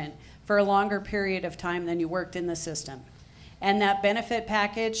retirement for a longer period of time than you worked in the system. And that benefit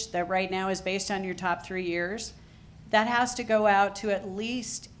package that right now is based on your top 3 years, that has to go out to at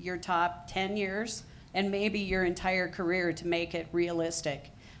least your top 10 years and maybe your entire career to make it realistic.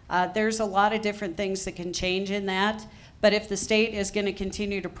 There's a lot of different things that can change in that, But if the state is going to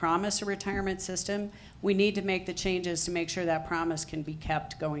continue to promise a retirement system, we need to make the changes to make sure that promise can be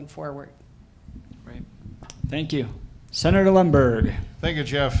kept going forward. Great. Thank you. Senator Lundberg. Thank you,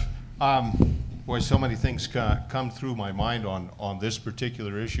 Jeff. Boy, so many things come through my mind on this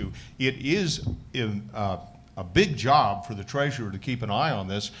particular issue. It is a big job for the treasurer to keep an eye on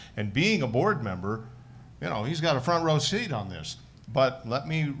this, and being a board member, you know, he's got a front row seat on this. But let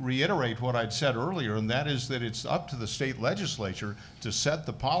me reiterate what I'd said earlier, and that is that it's up to the state legislature to set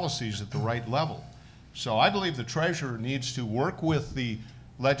the policies at the right level. So I believe the treasurer needs to work with the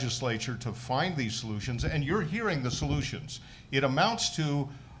legislature to find these solutions, and you're hearing the solutions. It amounts to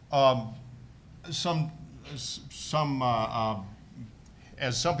some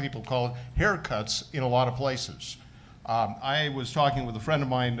as some people call it, haircuts in a lot of places. I was talking with a friend of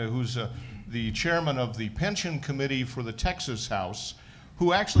mine who's the chairman of the pension committee for the Texas House,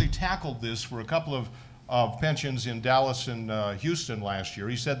 who actually tackled this for a couple of pensions in Dallas and Houston last year.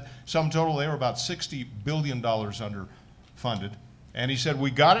 He said sum total they were about $60 billion underfunded. And he said, we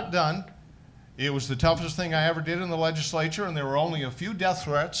got it done. It was the toughest thing I ever did in the legislature, and there were only a few death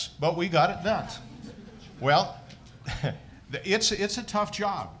threats, but we got it done. Well, it's a tough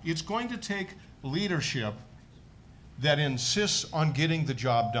job. It's going to take leadership that insists on getting the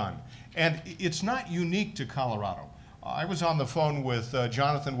job done. And it's not unique to Colorado. I was on the phone with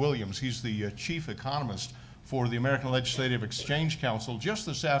Jonathan Williams. He's the chief economist for the American Legislative Exchange Council just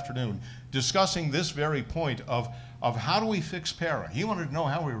this afternoon, discussing this very point of how do we fix PERA. He wanted to know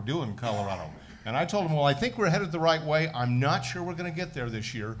how we were doing in Colorado. And I told him, well, I think we're headed the right way. I'm not sure we're going to get there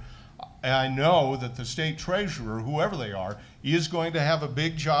this year. And I know that the state treasurer, whoever they are, is going to have a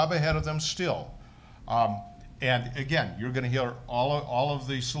big job ahead of them still. And again, you're going to hear all of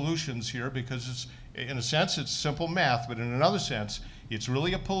the solutions here because it's, in a sense, it's simple math, but in another sense, it's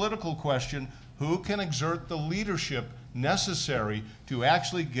really a political question. Who can exert the leadership necessary to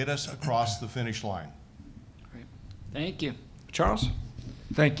actually get us across the finish line? Great. Thank you. Charles?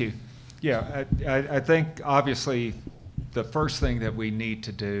 Thank you. Yeah, I think obviously the first thing that we need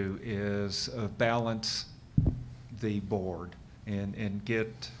to do is balance the board and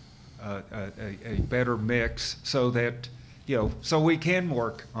get a better mix so that, you know, so we can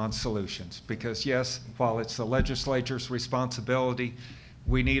work on solutions. Because yes, while it's the legislature's responsibility,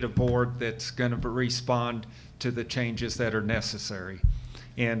 we need a board that's going to respond to the changes that are necessary.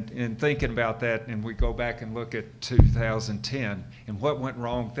 And in thinking about that, and we go back and look at 2010 and what went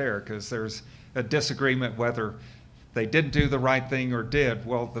wrong there, because there's a disagreement whether they didn't do the right thing or did.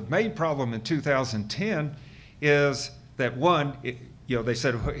 Well, the main problem in 2010 is that one, you know, they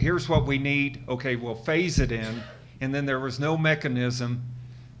said, here's what we need, okay, we'll phase it in, and then there was no mechanism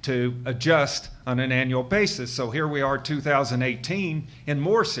to adjust on an annual basis. So here we are 2018 in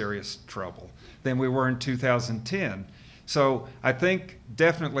more serious trouble than we were in 2010. So I think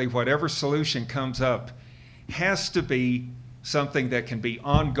definitely whatever solution comes up has to be something that can be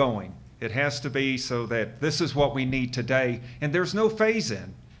ongoing. It has to be so that this is what we need today, and there's no phase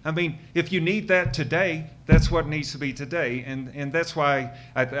in. I mean, if you need that today, that's what needs to be today. And that's why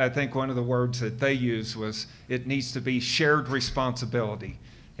I think one of the words that they used was it needs to be shared responsibility.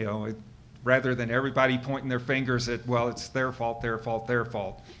 You know, rather than everybody pointing their fingers at, well, it's their fault, their fault, their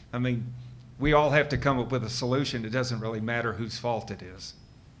fault. I mean, we all have to come up with a solution. It doesn't really matter whose fault it is.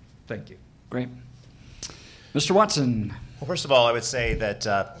 Thank you. Great. Mr. Watson. Well, first of all, I would say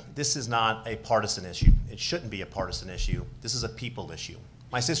that this is not a partisan issue. It shouldn't be a partisan issue. This is a people issue.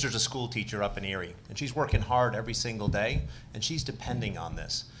 My sister's a school teacher up in Erie, and she's working hard every single day, and she's depending on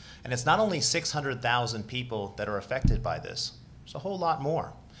this. And it's not only 600,000 people that are affected by this. There's a whole lot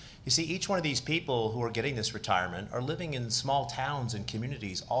more. You see, each one of these people who are getting this retirement are living in small towns and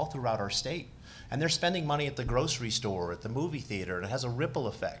communities all throughout our state. And they're spending money at the grocery store, at the movie theater, and it has a ripple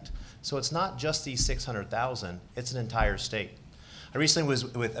effect. So it's not just these 600,000, it's an entire state. I recently was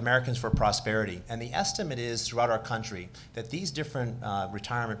with Americans for Prosperity, and the estimate is throughout our country that these different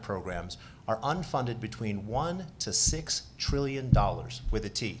retirement programs are unfunded between $1 to $6 trillion with a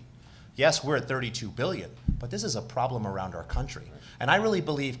T. Yes, we're at 32 billion, but this is a problem around our country. And I really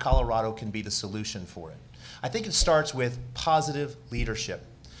believe Colorado can be the solution for it. I think it starts with positive leadership.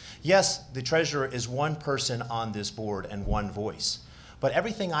 Yes, the treasurer is one person on this board and one voice. But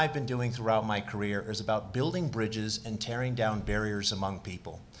everything I've been doing throughout my career is about building bridges and tearing down barriers among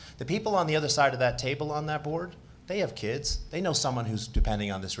people. The people on the other side of that table on that board, they have kids. They know someone who's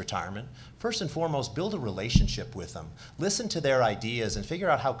depending on this retirement. First and foremost, build a relationship with them. Listen to their ideas and figure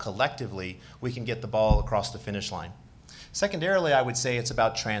out how collectively we can get the ball across the finish line. Secondarily, I would say it's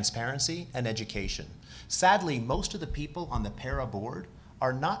about transparency and education. Sadly, most of the people on the PERA board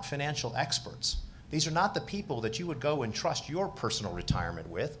are not financial experts. These are not the people that you would go and trust your personal retirement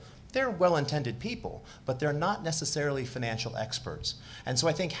with. They're well-intended people, but they're not necessarily financial experts. And so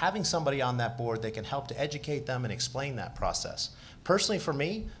I think having somebody on that board that can help to educate them and explain that process. Personally, for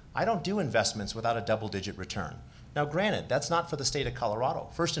me, I don't do investments without a double-digit return. Now, granted, that's not for the state of Colorado.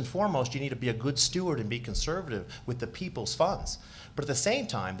 First and foremost, you need to be a good steward and be conservative with the people's funds. But at the same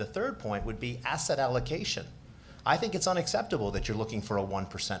time, the third point would be asset allocation. I think it's unacceptable that you're looking for a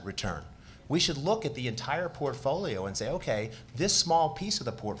 1% return. We should look at the entire portfolio and say, okay, this small piece of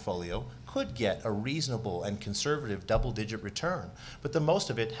the portfolio could get a reasonable and conservative double-digit return, but the most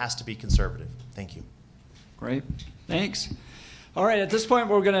of it has to be conservative. Thank you. Great. Thanks. All right, at this point,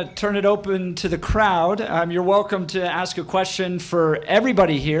 we're going to turn it open to the crowd. You're welcome to ask a question for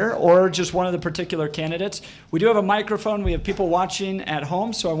everybody here or just one of the particular candidates. We do have a microphone. We have people watching at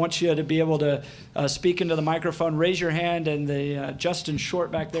home, so I want you to be able to speak into the microphone. Raise your hand, and the Justin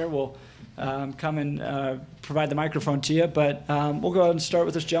Short back there will come and provide the microphone to you. But we'll go ahead and start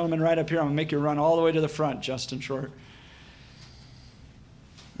with this gentleman right up here. I'm going to make you run all the way to the front, Justin Short.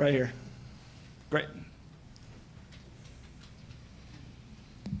 Right here. Great.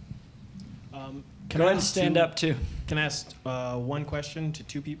 Go ahead and stand up, too. Can I ask one question to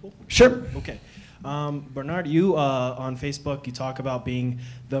two people? Sure. Okay. Bernard, you on Facebook, you talk about being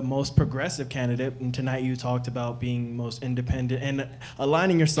the most progressive candidate, and tonight you talked about being most independent and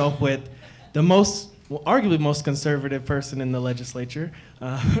aligning yourself with the most, well, arguably most conservative person in the legislature.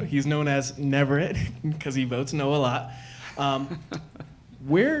 He's known as Never It because he votes no a lot.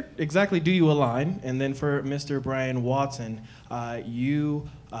 Where exactly do you align? And then for Mr. Brian Watson, you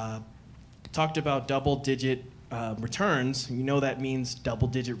talked about double-digit returns. You know that means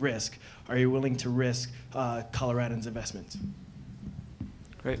double-digit risk. Are you willing to risk Coloradans' investments?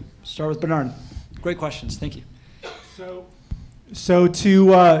 Great. Start with Bernard. Great questions. Thank you. So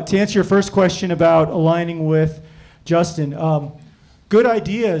to answer your first question about aligning with Justin, good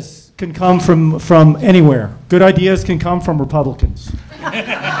ideas can come from anywhere. Good ideas can come from Republicans,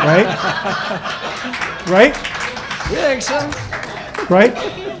 right? Right? You think so?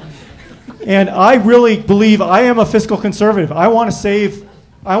 Right? And I really believe I am a fiscal conservative. I want to save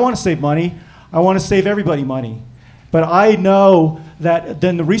money. I want to save everybody money. But I know that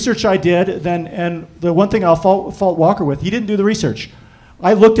then the research I did, and the one thing I'll fault Walker with, he didn't do the research.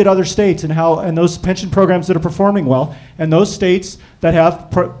 I looked at other states and those pension programs that are performing well, and those states that have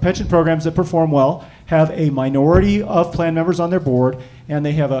pension programs that perform well have a minority of plan members on their board, and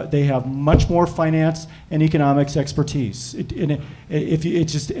they have much more finance and economics expertise.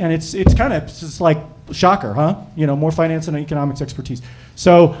 It's kind of just like shocker, huh? You know, more finance and economics expertise.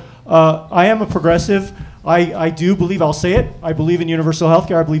 So I am a progressive. I do believe, I'll say it, I believe in universal health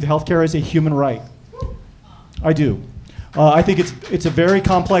care. I believe health care is a human right. I do. I think it's a very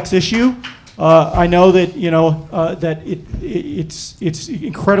complex issue. I know that that it's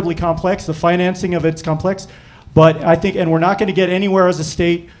incredibly complex. The financing of it's complex, but I think, and we're not going to get anywhere as a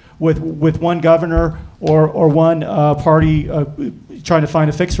state with one governor or one party trying to find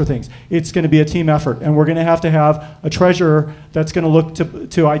a fix for things. It's going to be a team effort, and we're going to have a treasurer that's going to look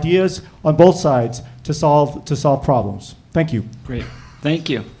to ideas on both sides to solve problems. Thank you. Great. Thank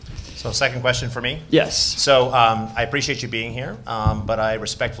you. So second question for me? Yes. So I appreciate you being here, but I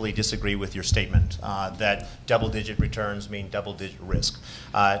respectfully disagree with your statement that double-digit returns mean double-digit risk.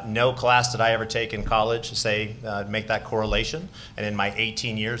 No class did I ever take in college make that correlation, and in my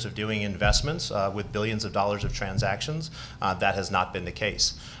 18 years of doing investments with billions of dollars of transactions, that has not been the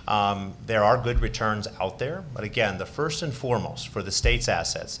case. There are good returns out there, but again, the first and foremost for the state's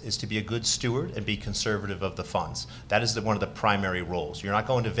assets is to be a good steward and be conservative of the funds. That is one of the primary roles. You're not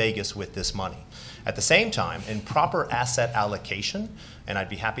going to Vegas with this money. At the same time, in proper asset allocation, and I'd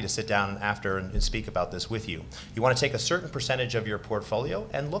be happy to sit down after and speak about this with you, you want to take a certain percentage of your portfolio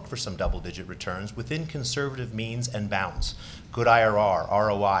and look for some double-digit returns within conservative means and bounds. Good IRR,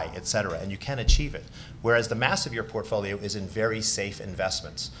 ROI, et cetera, and you can achieve it. Whereas the mass of your portfolio is in very safe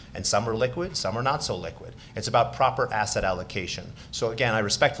investments. And some are liquid, some are not so liquid. It's about proper asset allocation. So again, I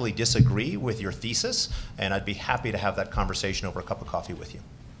respectfully disagree with your thesis, and I'd be happy to have that conversation over a cup of coffee with you.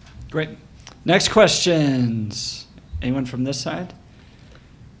 Great. Next questions. Anyone from this side?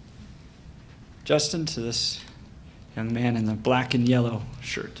 Justin, to this young man in the black and yellow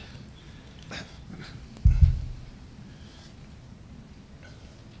shirt.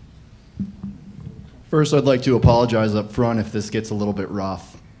 First, I'd like to apologize up front if this gets a little bit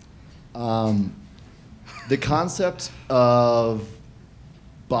rough. The concept of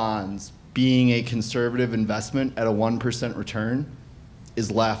bonds being a conservative investment at a 1% return is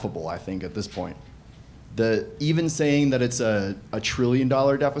laughable, I think, at this point. even saying that it's a $1 trillion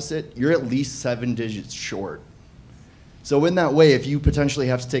deficit, you're at least 7 digits short. So in that way, if you potentially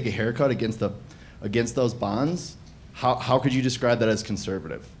have to take a haircut against those bonds, how could you describe that as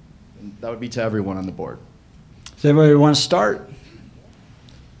conservative? And that would be to everyone on the board. Does anybody want to start?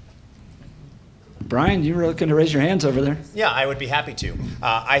 Brian, you were looking to raise your hands over there. Yeah, I would be happy to.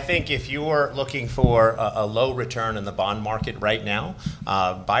 I think if you're looking for a low return in the bond market right now,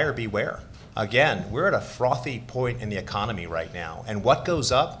 buyer beware. Again, we're at a frothy point in the economy right now, and what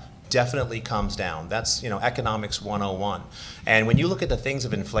goes up definitely comes down. That's, economics 101. And when you look at the things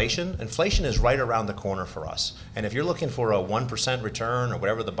of inflation, inflation is right around the corner for us. And if you're looking for a 1% return or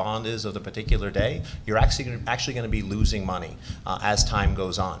whatever the bond is of the particular day, you're actually going to be losing money as time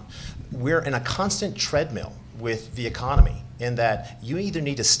goes on. We're in a constant treadmill with the economy in that you either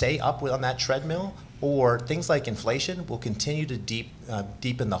need to stay up on that treadmill, or things like inflation will continue to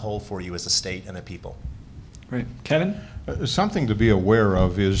deepen the hole for you as a state and a people. Great. Kevin? Something to be aware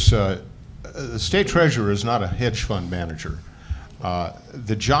of is the state treasurer is not a hedge fund manager.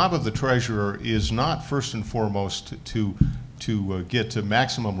 The job of the treasurer is not first and foremost to get to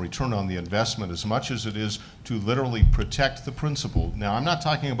maximum return on the investment as much as it is to literally protect the principal. Now, I'm not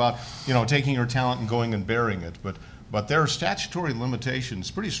talking about taking your talent and going and burying it, but there are statutory limitations,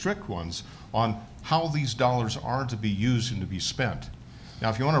 pretty strict ones, on how these dollars are to be used and to be spent. Now,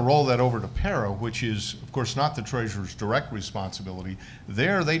 if you want to roll that over to PERA, which is, of course, not the treasurer's direct responsibility,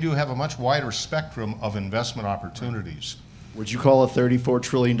 they do have a much wider spectrum of investment opportunities. Would you call a $34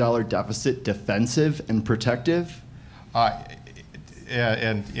 trillion deficit defensive and protective?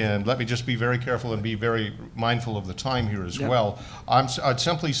 And let me just be very careful and be very mindful of the time here as well. I'd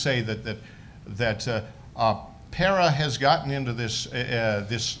simply say that PERA has gotten into this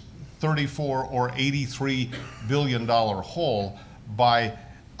this 34 or 83 billion dollar hole by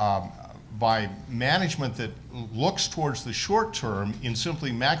management that looks towards the short term in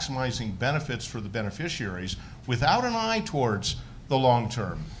simply maximizing benefits for the beneficiaries without an eye towards the long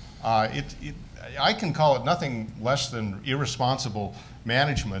term. I can call it nothing less than irresponsible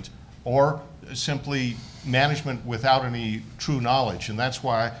management, or simply management without any true knowledge. And that's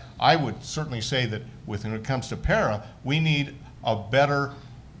why I would certainly say that when it comes to PERA, we need a better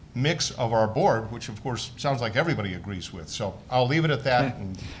mix of our board, which of course sounds like everybody agrees with. So I'll leave it at that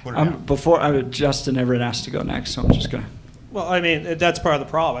and put it down. Justin Everett asked to go next, so I'm just going to. Well, I mean, that's part of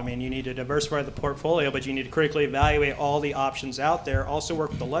the problem. I mean, you need to diversify the portfolio, but you need to critically evaluate all the options out there. Also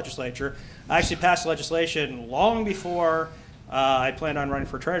work with the legislature. I actually passed legislation long before I planned on running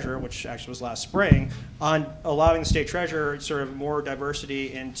for treasurer, which actually was last spring, on allowing the state treasurer sort of more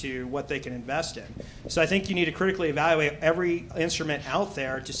diversity into what they can invest in. So I think you need to critically evaluate every instrument out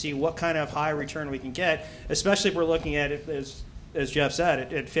there to see what kind of high return we can get, especially if we're looking at it as Jeff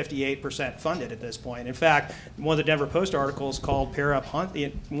said, at 58% funded at this point. In fact, one of the Denver Post articles called PERA,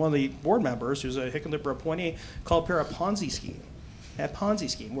 one of the board members, who's a Hickenlooper appointee, called PERA a Ponzi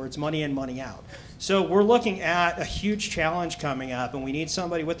scheme, where it's money in, money out. So we're looking at a huge challenge coming up, and we need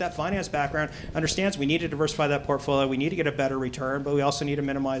somebody with that finance background understands we need to diversify that portfolio, we need to get a better return, but we also need to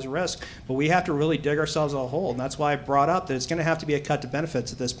minimize risk. But we have to really dig ourselves a hole, and that's why I brought up that it's going to have to be a cut to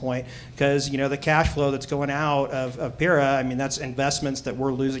benefits at this point, because the cash flow that's going out of PERA, I mean, that's investments that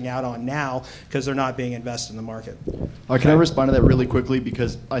we're losing out on now because they're not being invested in the market. Can I respond to that really quickly,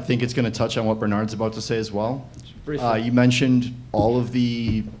 because I think it's going to touch on what Bernard's about to say as well. You mentioned all of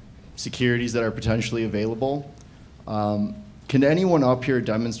the securities that are potentially available. Can anyone up here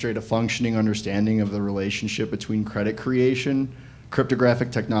demonstrate a functioning understanding of the relationship between credit creation,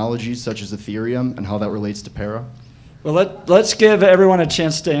 cryptographic technologies such as Ethereum, and how that relates to PERA? Well, let's give everyone a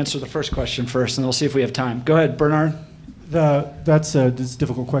chance to answer the first question first, and we'll see if we have time. Go ahead, Bernard. That's a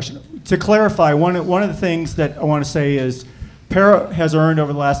difficult question. To clarify, one of the things that I want to say is PERA has earned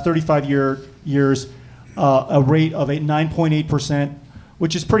over the last 35 years a rate of 9.8%,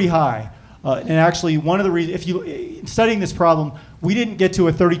 which is pretty high. And actually, one of the reasons, if you studying this problem, we didn't get to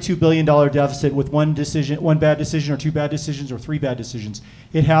a $32 billion deficit with one bad decision, or two bad decisions, or three bad decisions.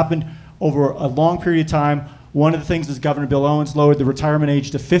 It happened over a long period of time. One of the things is Governor Bill Owens lowered the retirement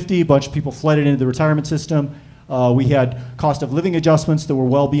age to 50. A bunch of people flooded into the retirement system. We had cost of living adjustments that were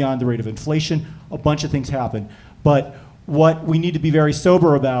well beyond the rate of inflation. A bunch of things happened. But what we need to be very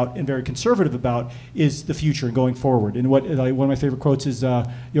sober about and very conservative about is the future and going forward. And one of my favorite quotes is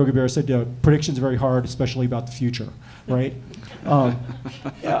Yogi Berra said, predictions are very hard, especially about the future, right?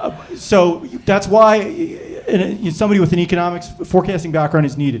 So that's why somebody with an economics forecasting background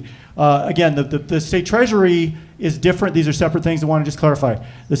is needed. Again, the state treasury is different. These are separate things I want to just clarify.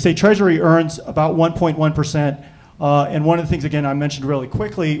 The state treasury earns about 1.1%. And one of the things, again, I mentioned really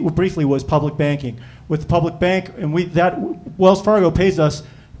quickly, briefly, was public banking. With the public bank, and Wells Fargo pays us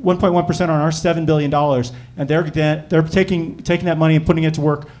 1.1% on our $7 billion, and they're taking that money and putting it to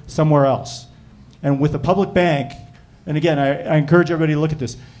work somewhere else. And with the public bank, and again, I encourage everybody to look at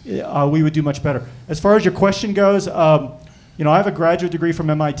this, we would do much better. As far as your question goes, you know, I have a graduate degree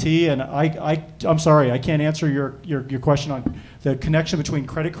from MIT, and I'm sorry, I can't answer your question on the connection between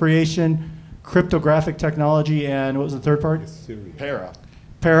credit creation, cryptographic technology, and what was the third part? PERA.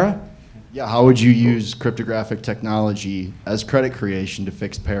 PERA? Yeah, how would you use cryptographic technology as credit creation to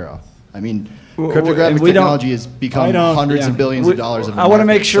fix PERA? I mean, cryptographic technology has become hundreds of billions of dollars of I want to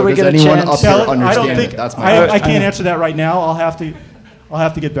make sure we get a chance. Up here understand it? That's my question. I can't answer that right now. I'll have to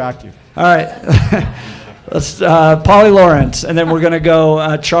get back to you. All right. Let's Polly Lawrence, and then we're going to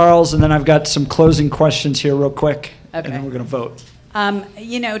go Charles, and then I've got some closing questions here real quick, and then we're going to vote.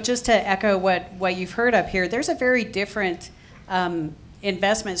 You know, just to echo what you've heard up here, there's a very different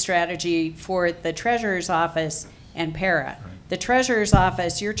investment strategy for the Treasurer's Office and PERA. The Treasurer's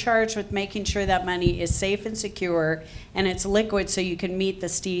Office, you're charged with making sure that money is safe and secure and it's liquid so you can meet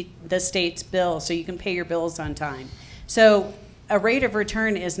the state's bill, so you can pay your bills on time. So a rate of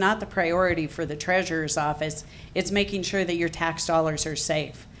return is not the priority for the Treasurer's Office. It's making sure that your tax dollars are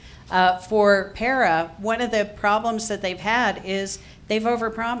safe. For PERA, one of the problems that they've had is they've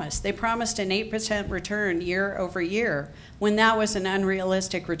overpromised. They promised an 8% return year over year when that was an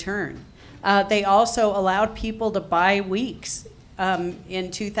unrealistic return. They also allowed people to buy weeks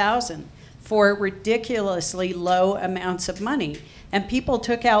in 2000 for ridiculously low amounts of money. And people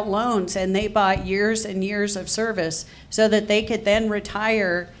took out loans and they bought years and years of service so that they could then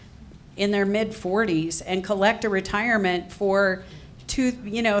retire in their mid-40s and collect a retirement for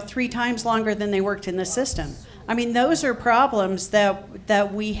 3 times longer than they worked in the system. I mean, those are problems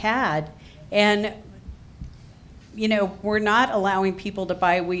that we had, and you know, we're not allowing people to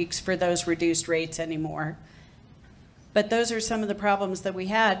buy weeks for those reduced rates anymore. But those are some of the problems that we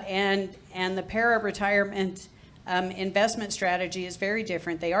had, and the PERA retirement investment strategy is very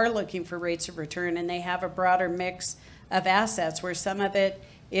different. They are looking for rates of return, and they have a broader mix of assets where some of it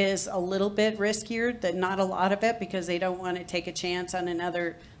is a little bit riskier than not a lot of it, because they don't want to take a chance on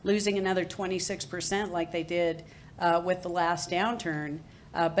losing another 26% like they did with the last downturn.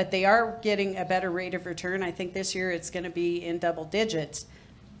 But they are getting a better rate of return. I think this year it's going to be in double digits,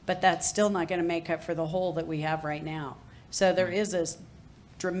 but that's still not going to make up for the hole that we have right now. So there is this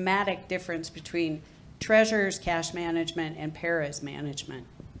dramatic difference between Treasurer's cash management and PERA's management.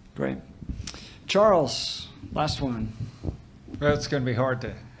 Great. Charles, last one. Well, it's going to be hard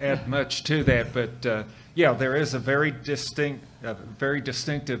to add much to that, but yeah, there is a very distinctive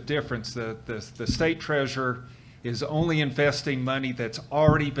difference. The state treasurer is only investing money that's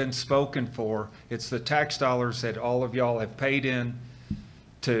already been spoken for. It's the tax dollars that all of y'all have paid in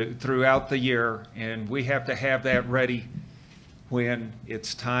throughout the year, and we have to have that ready when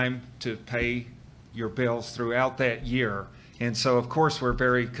it's time to pay your bills throughout that year. And so, of course, we're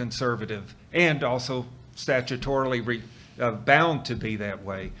very conservative and also statutorily bound to be that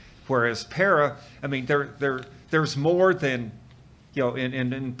way. Whereas PERA, I mean, there's more than, you know,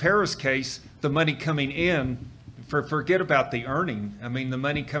 in PERA's case, the money coming in, forget about the earning. I mean, the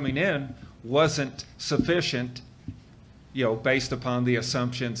money coming in wasn't sufficient, you know, based upon the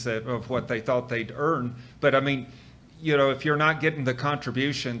assumptions of what they thought they'd earn. But I mean, you know, if you're not getting the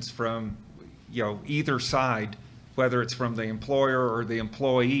contributions from, you know, either side, whether it's from the employer or the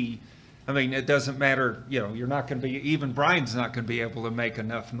employee, I mean, it doesn't matter, you know, you're not going to be, even Brian's not going to be able to make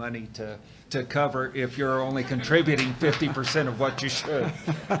enough money to cover if you're only contributing 50% of what you should.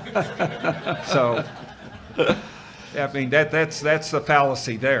 So, I mean, that's the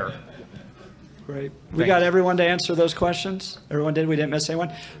fallacy there. Great. We got everyone to answer those questions? Everyone did? We didn't miss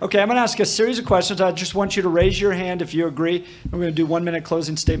anyone? Okay, I'm going to ask a series of questions. I just want you to raise your hand if you agree. We're going to do 1-minute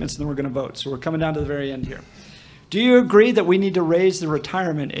closing statements, and then we're going to vote. So we're coming down to the very end here. Do you agree that we need to raise the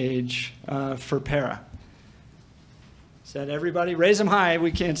retirement age for PERA? Is that everybody? Raise them high.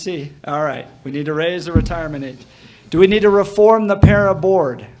 We can't see. All right. We need to raise the retirement age. Do we need to reform the PERA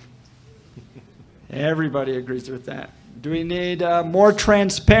board? Everybody agrees with that. Do we need more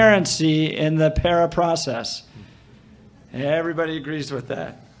transparency in the PERA process? Everybody agrees with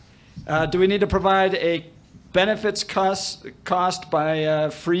that. Do we need to provide a benefits cost by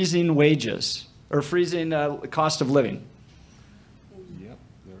freezing wages or freezing cost of living? Yep,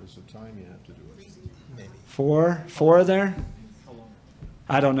 there's a time you have to do it. Maybe. Four there?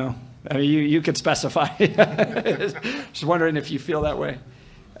 I don't know. I mean, you could specify. Just wondering if you feel that way.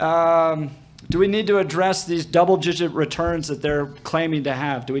 Do we need to address these double-digit returns that they're claiming to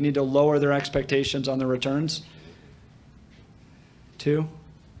have? Do we need to lower their expectations on the returns? 2?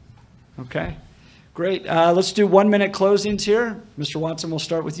 Okay, great. Let's do 1-minute closings here. Mr. Watson, we'll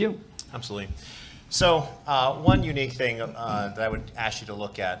start with you. Absolutely. So one unique thing that I would ask you to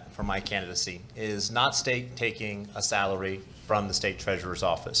look at for my candidacy is not taking a salary from the state treasurer's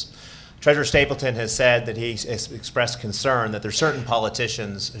office. Treasurer Stapleton has said that he has expressed concern that there's certain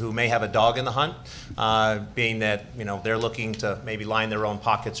politicians who may have a dog in the hunt, being that they're looking to maybe line their own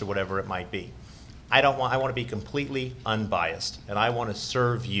pockets or whatever it might be. I want to be completely unbiased, and I want to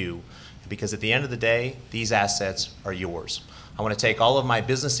serve you, because at the end of the day, these assets are yours. I want to take all of my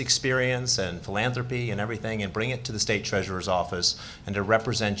business experience and philanthropy and everything and bring it to the state treasurer's office and to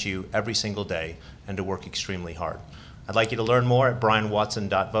represent you every single day and to work extremely hard. I'd like you to learn more at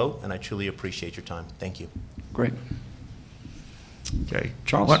brianwatson.vote, and I truly appreciate your time. Thank you. Great. Okay,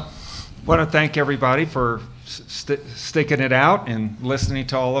 Charles? Want to thank everybody for sticking it out and listening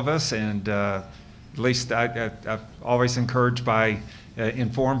to all of us, and at least I'm always encouraged by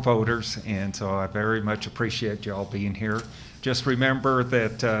informed voters, and so I very much appreciate you all being here. Just remember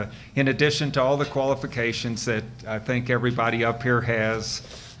that in addition to all the qualifications that I think everybody up here has,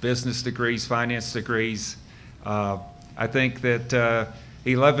 business degrees, finance degrees, I think that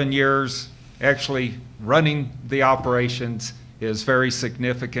 11 years actually running the operations is very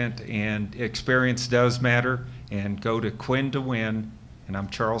significant, and experience does matter. And go to Quinn to win, and I'm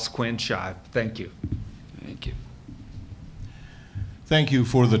Charles Quinn Shive. Thank you. Thank you. Thank you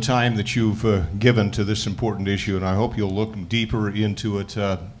for the time that you've given to this important issue, and I hope you'll look deeper into it.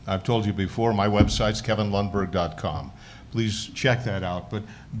 I've told you before, my website's kevinlundberg.com. Please check that out. But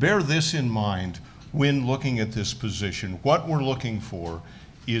bear this in mind when looking at this position. What we're looking for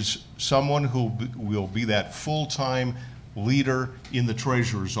is someone who will be that full-time leader in the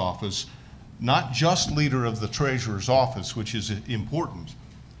treasurer's office, not just leader of the treasurer's office, which is important,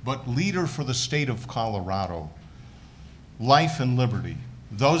 but leader for the state of Colorado. Life and liberty.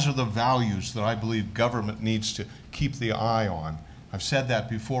 Those are the values that I believe government needs to keep the eye on. I've said that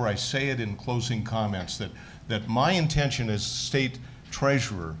before. I say it in closing comments, that my intention as state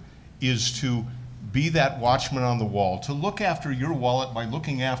treasurer is to be that watchman on the wall, to look after your wallet by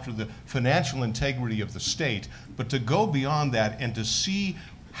looking after the financial integrity of the state, but to go beyond that and to see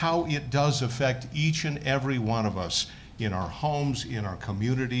how it does affect each and every one of us in our homes, in our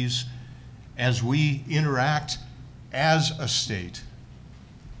communities, as we interact as a state.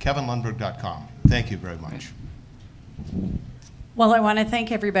 KevinLundberg.com. Thank you very much. Well, I want to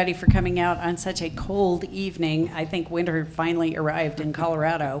thank everybody for coming out on such a cold evening. I think winter finally arrived in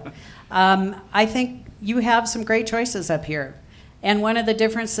Colorado. I think you have some great choices up here. And one of the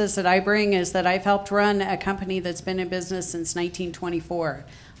differences that I bring is that I've helped run a company that's been in business since 1924.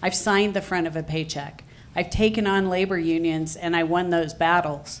 I've signed the front of a paycheck. I've taken on labor unions, and I won those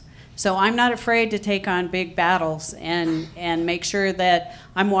battles. So I'm not afraid to take on big battles and make sure that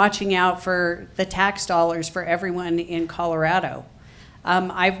I'm watching out for the tax dollars for everyone in Colorado.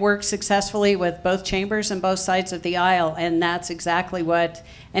 I've worked successfully with both chambers and both sides of the aisle, and that's exactly what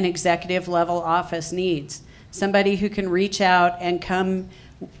an executive level office needs. Somebody who can reach out and come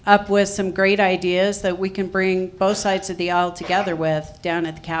up with some great ideas that we can bring both sides of the aisle together with down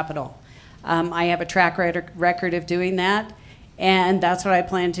at the Capitol. I have a track record of doing that, and that's what I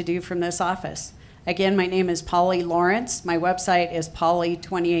plan to do from this office. Again, my name is Polly Lawrence. My website is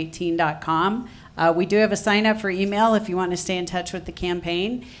polly2018.com. We do have a sign up for email if you want to stay in touch with the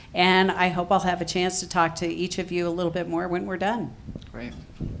campaign, and I hope I'll have a chance to talk to each of you a little bit more when we're done. Great.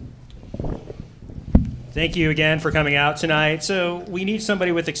 Thank you again for coming out tonight. So we need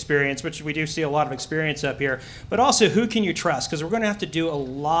somebody with experience, which we do see a lot of experience up here, but also who can you trust? Because we're going to have to do a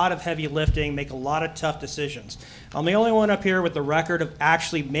lot of heavy lifting, make a lot of tough decisions. I'm the only one up here with the record of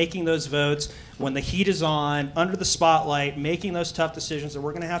actually making those votes when the heat is on, under the spotlight, making those tough decisions that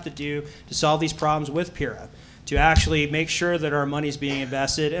we're going to have to do to solve these problems with PERA, to actually make sure that our money is being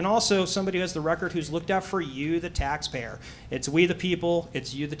invested, and also somebody who has the record who's looked out for you, the taxpayer. It's we the people,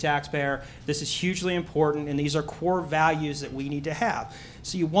 it's you the taxpayer. This is hugely important, and these are core values that we need to have.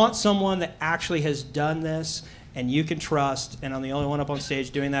 So you want someone that actually has done this and you can trust, and I'm the only one up on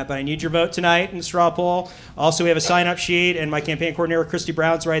stage doing that, but I need your vote tonight in the straw poll. Also, we have a sign-up sheet, and my campaign coordinator, Christy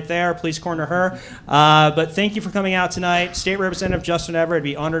Brown's right there. Please corner her. But thank you for coming out tonight. State Representative Justin Everett, I'd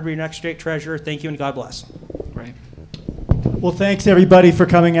be honored to be your next state treasurer. Thank you, and God bless. Great. Well, thanks everybody for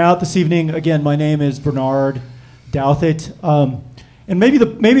coming out this evening. Again, my name is Bernard Douthit. And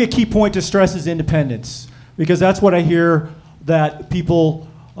maybe a key point to stress is independence, because that's what I hear that people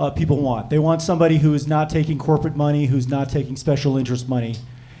want. They want somebody who is not taking corporate money, who's not taking special interest money.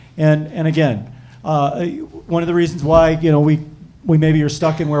 And again, one of the reasons why we maybe are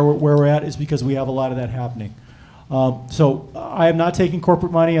stuck in where we're at is because we have a lot of that happening. So I am not taking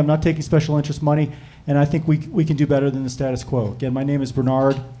corporate money. I'm not taking special interest money. And I think we can do better than the status quo. Again, my name is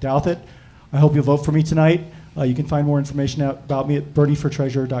Bernard Douthit. I hope you'll vote for me tonight. You can find more information about me at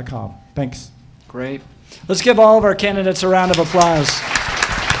berniefortreasurer.com. Thanks. Great. Let's give all of our candidates a round of applause.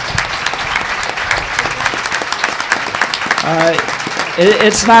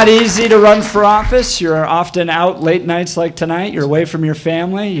 It's not easy to run for office. You're often out late nights like tonight. You're away from your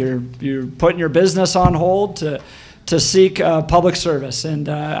family. You're putting your business on hold to seek public service. And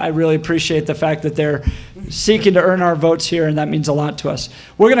I really appreciate the fact that they're seeking to earn our votes here, and that means a lot to us.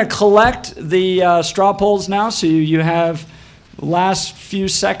 We're going to collect the straw polls now, so you have the last few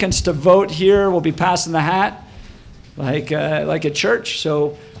seconds to vote here. We'll be passing the hat like at church.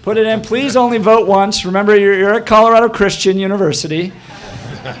 So put it in. Please only vote once. Remember, you're at Colorado Christian University.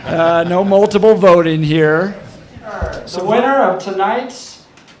 No multiple voting here. The winner of tonight's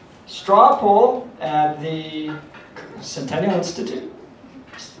straw poll at the Centennial Institute,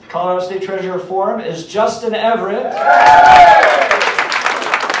 Colorado State Treasurer Forum, is Justin Everett with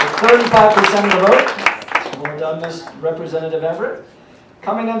 35% of the vote. So well done, Ms. Representative Everett.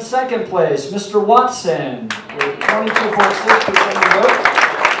 Coming in second place, Mr. Watson with 22.6% of the vote.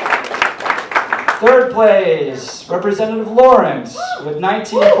 Third place, Representative Lawrence with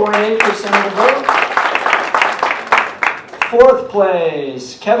 19.8% of the vote. Fourth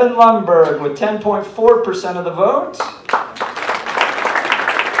place, Kevin Lundberg with 10.4% of the vote.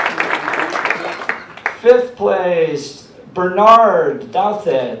 Fifth place, Bernard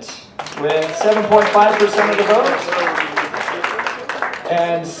Douthit with 7.5% of the vote.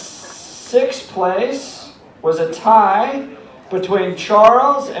 And sixth place was a tie between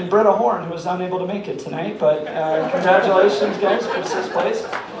Charles and Britta Horn, who was unable to make it tonight. But congratulations, guys, for sixth place.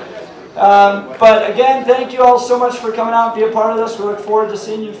 But again, thank you all so much for coming out and be a part of this. We look forward to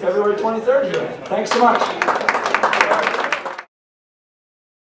seeing you February 23rd here. Thanks so much.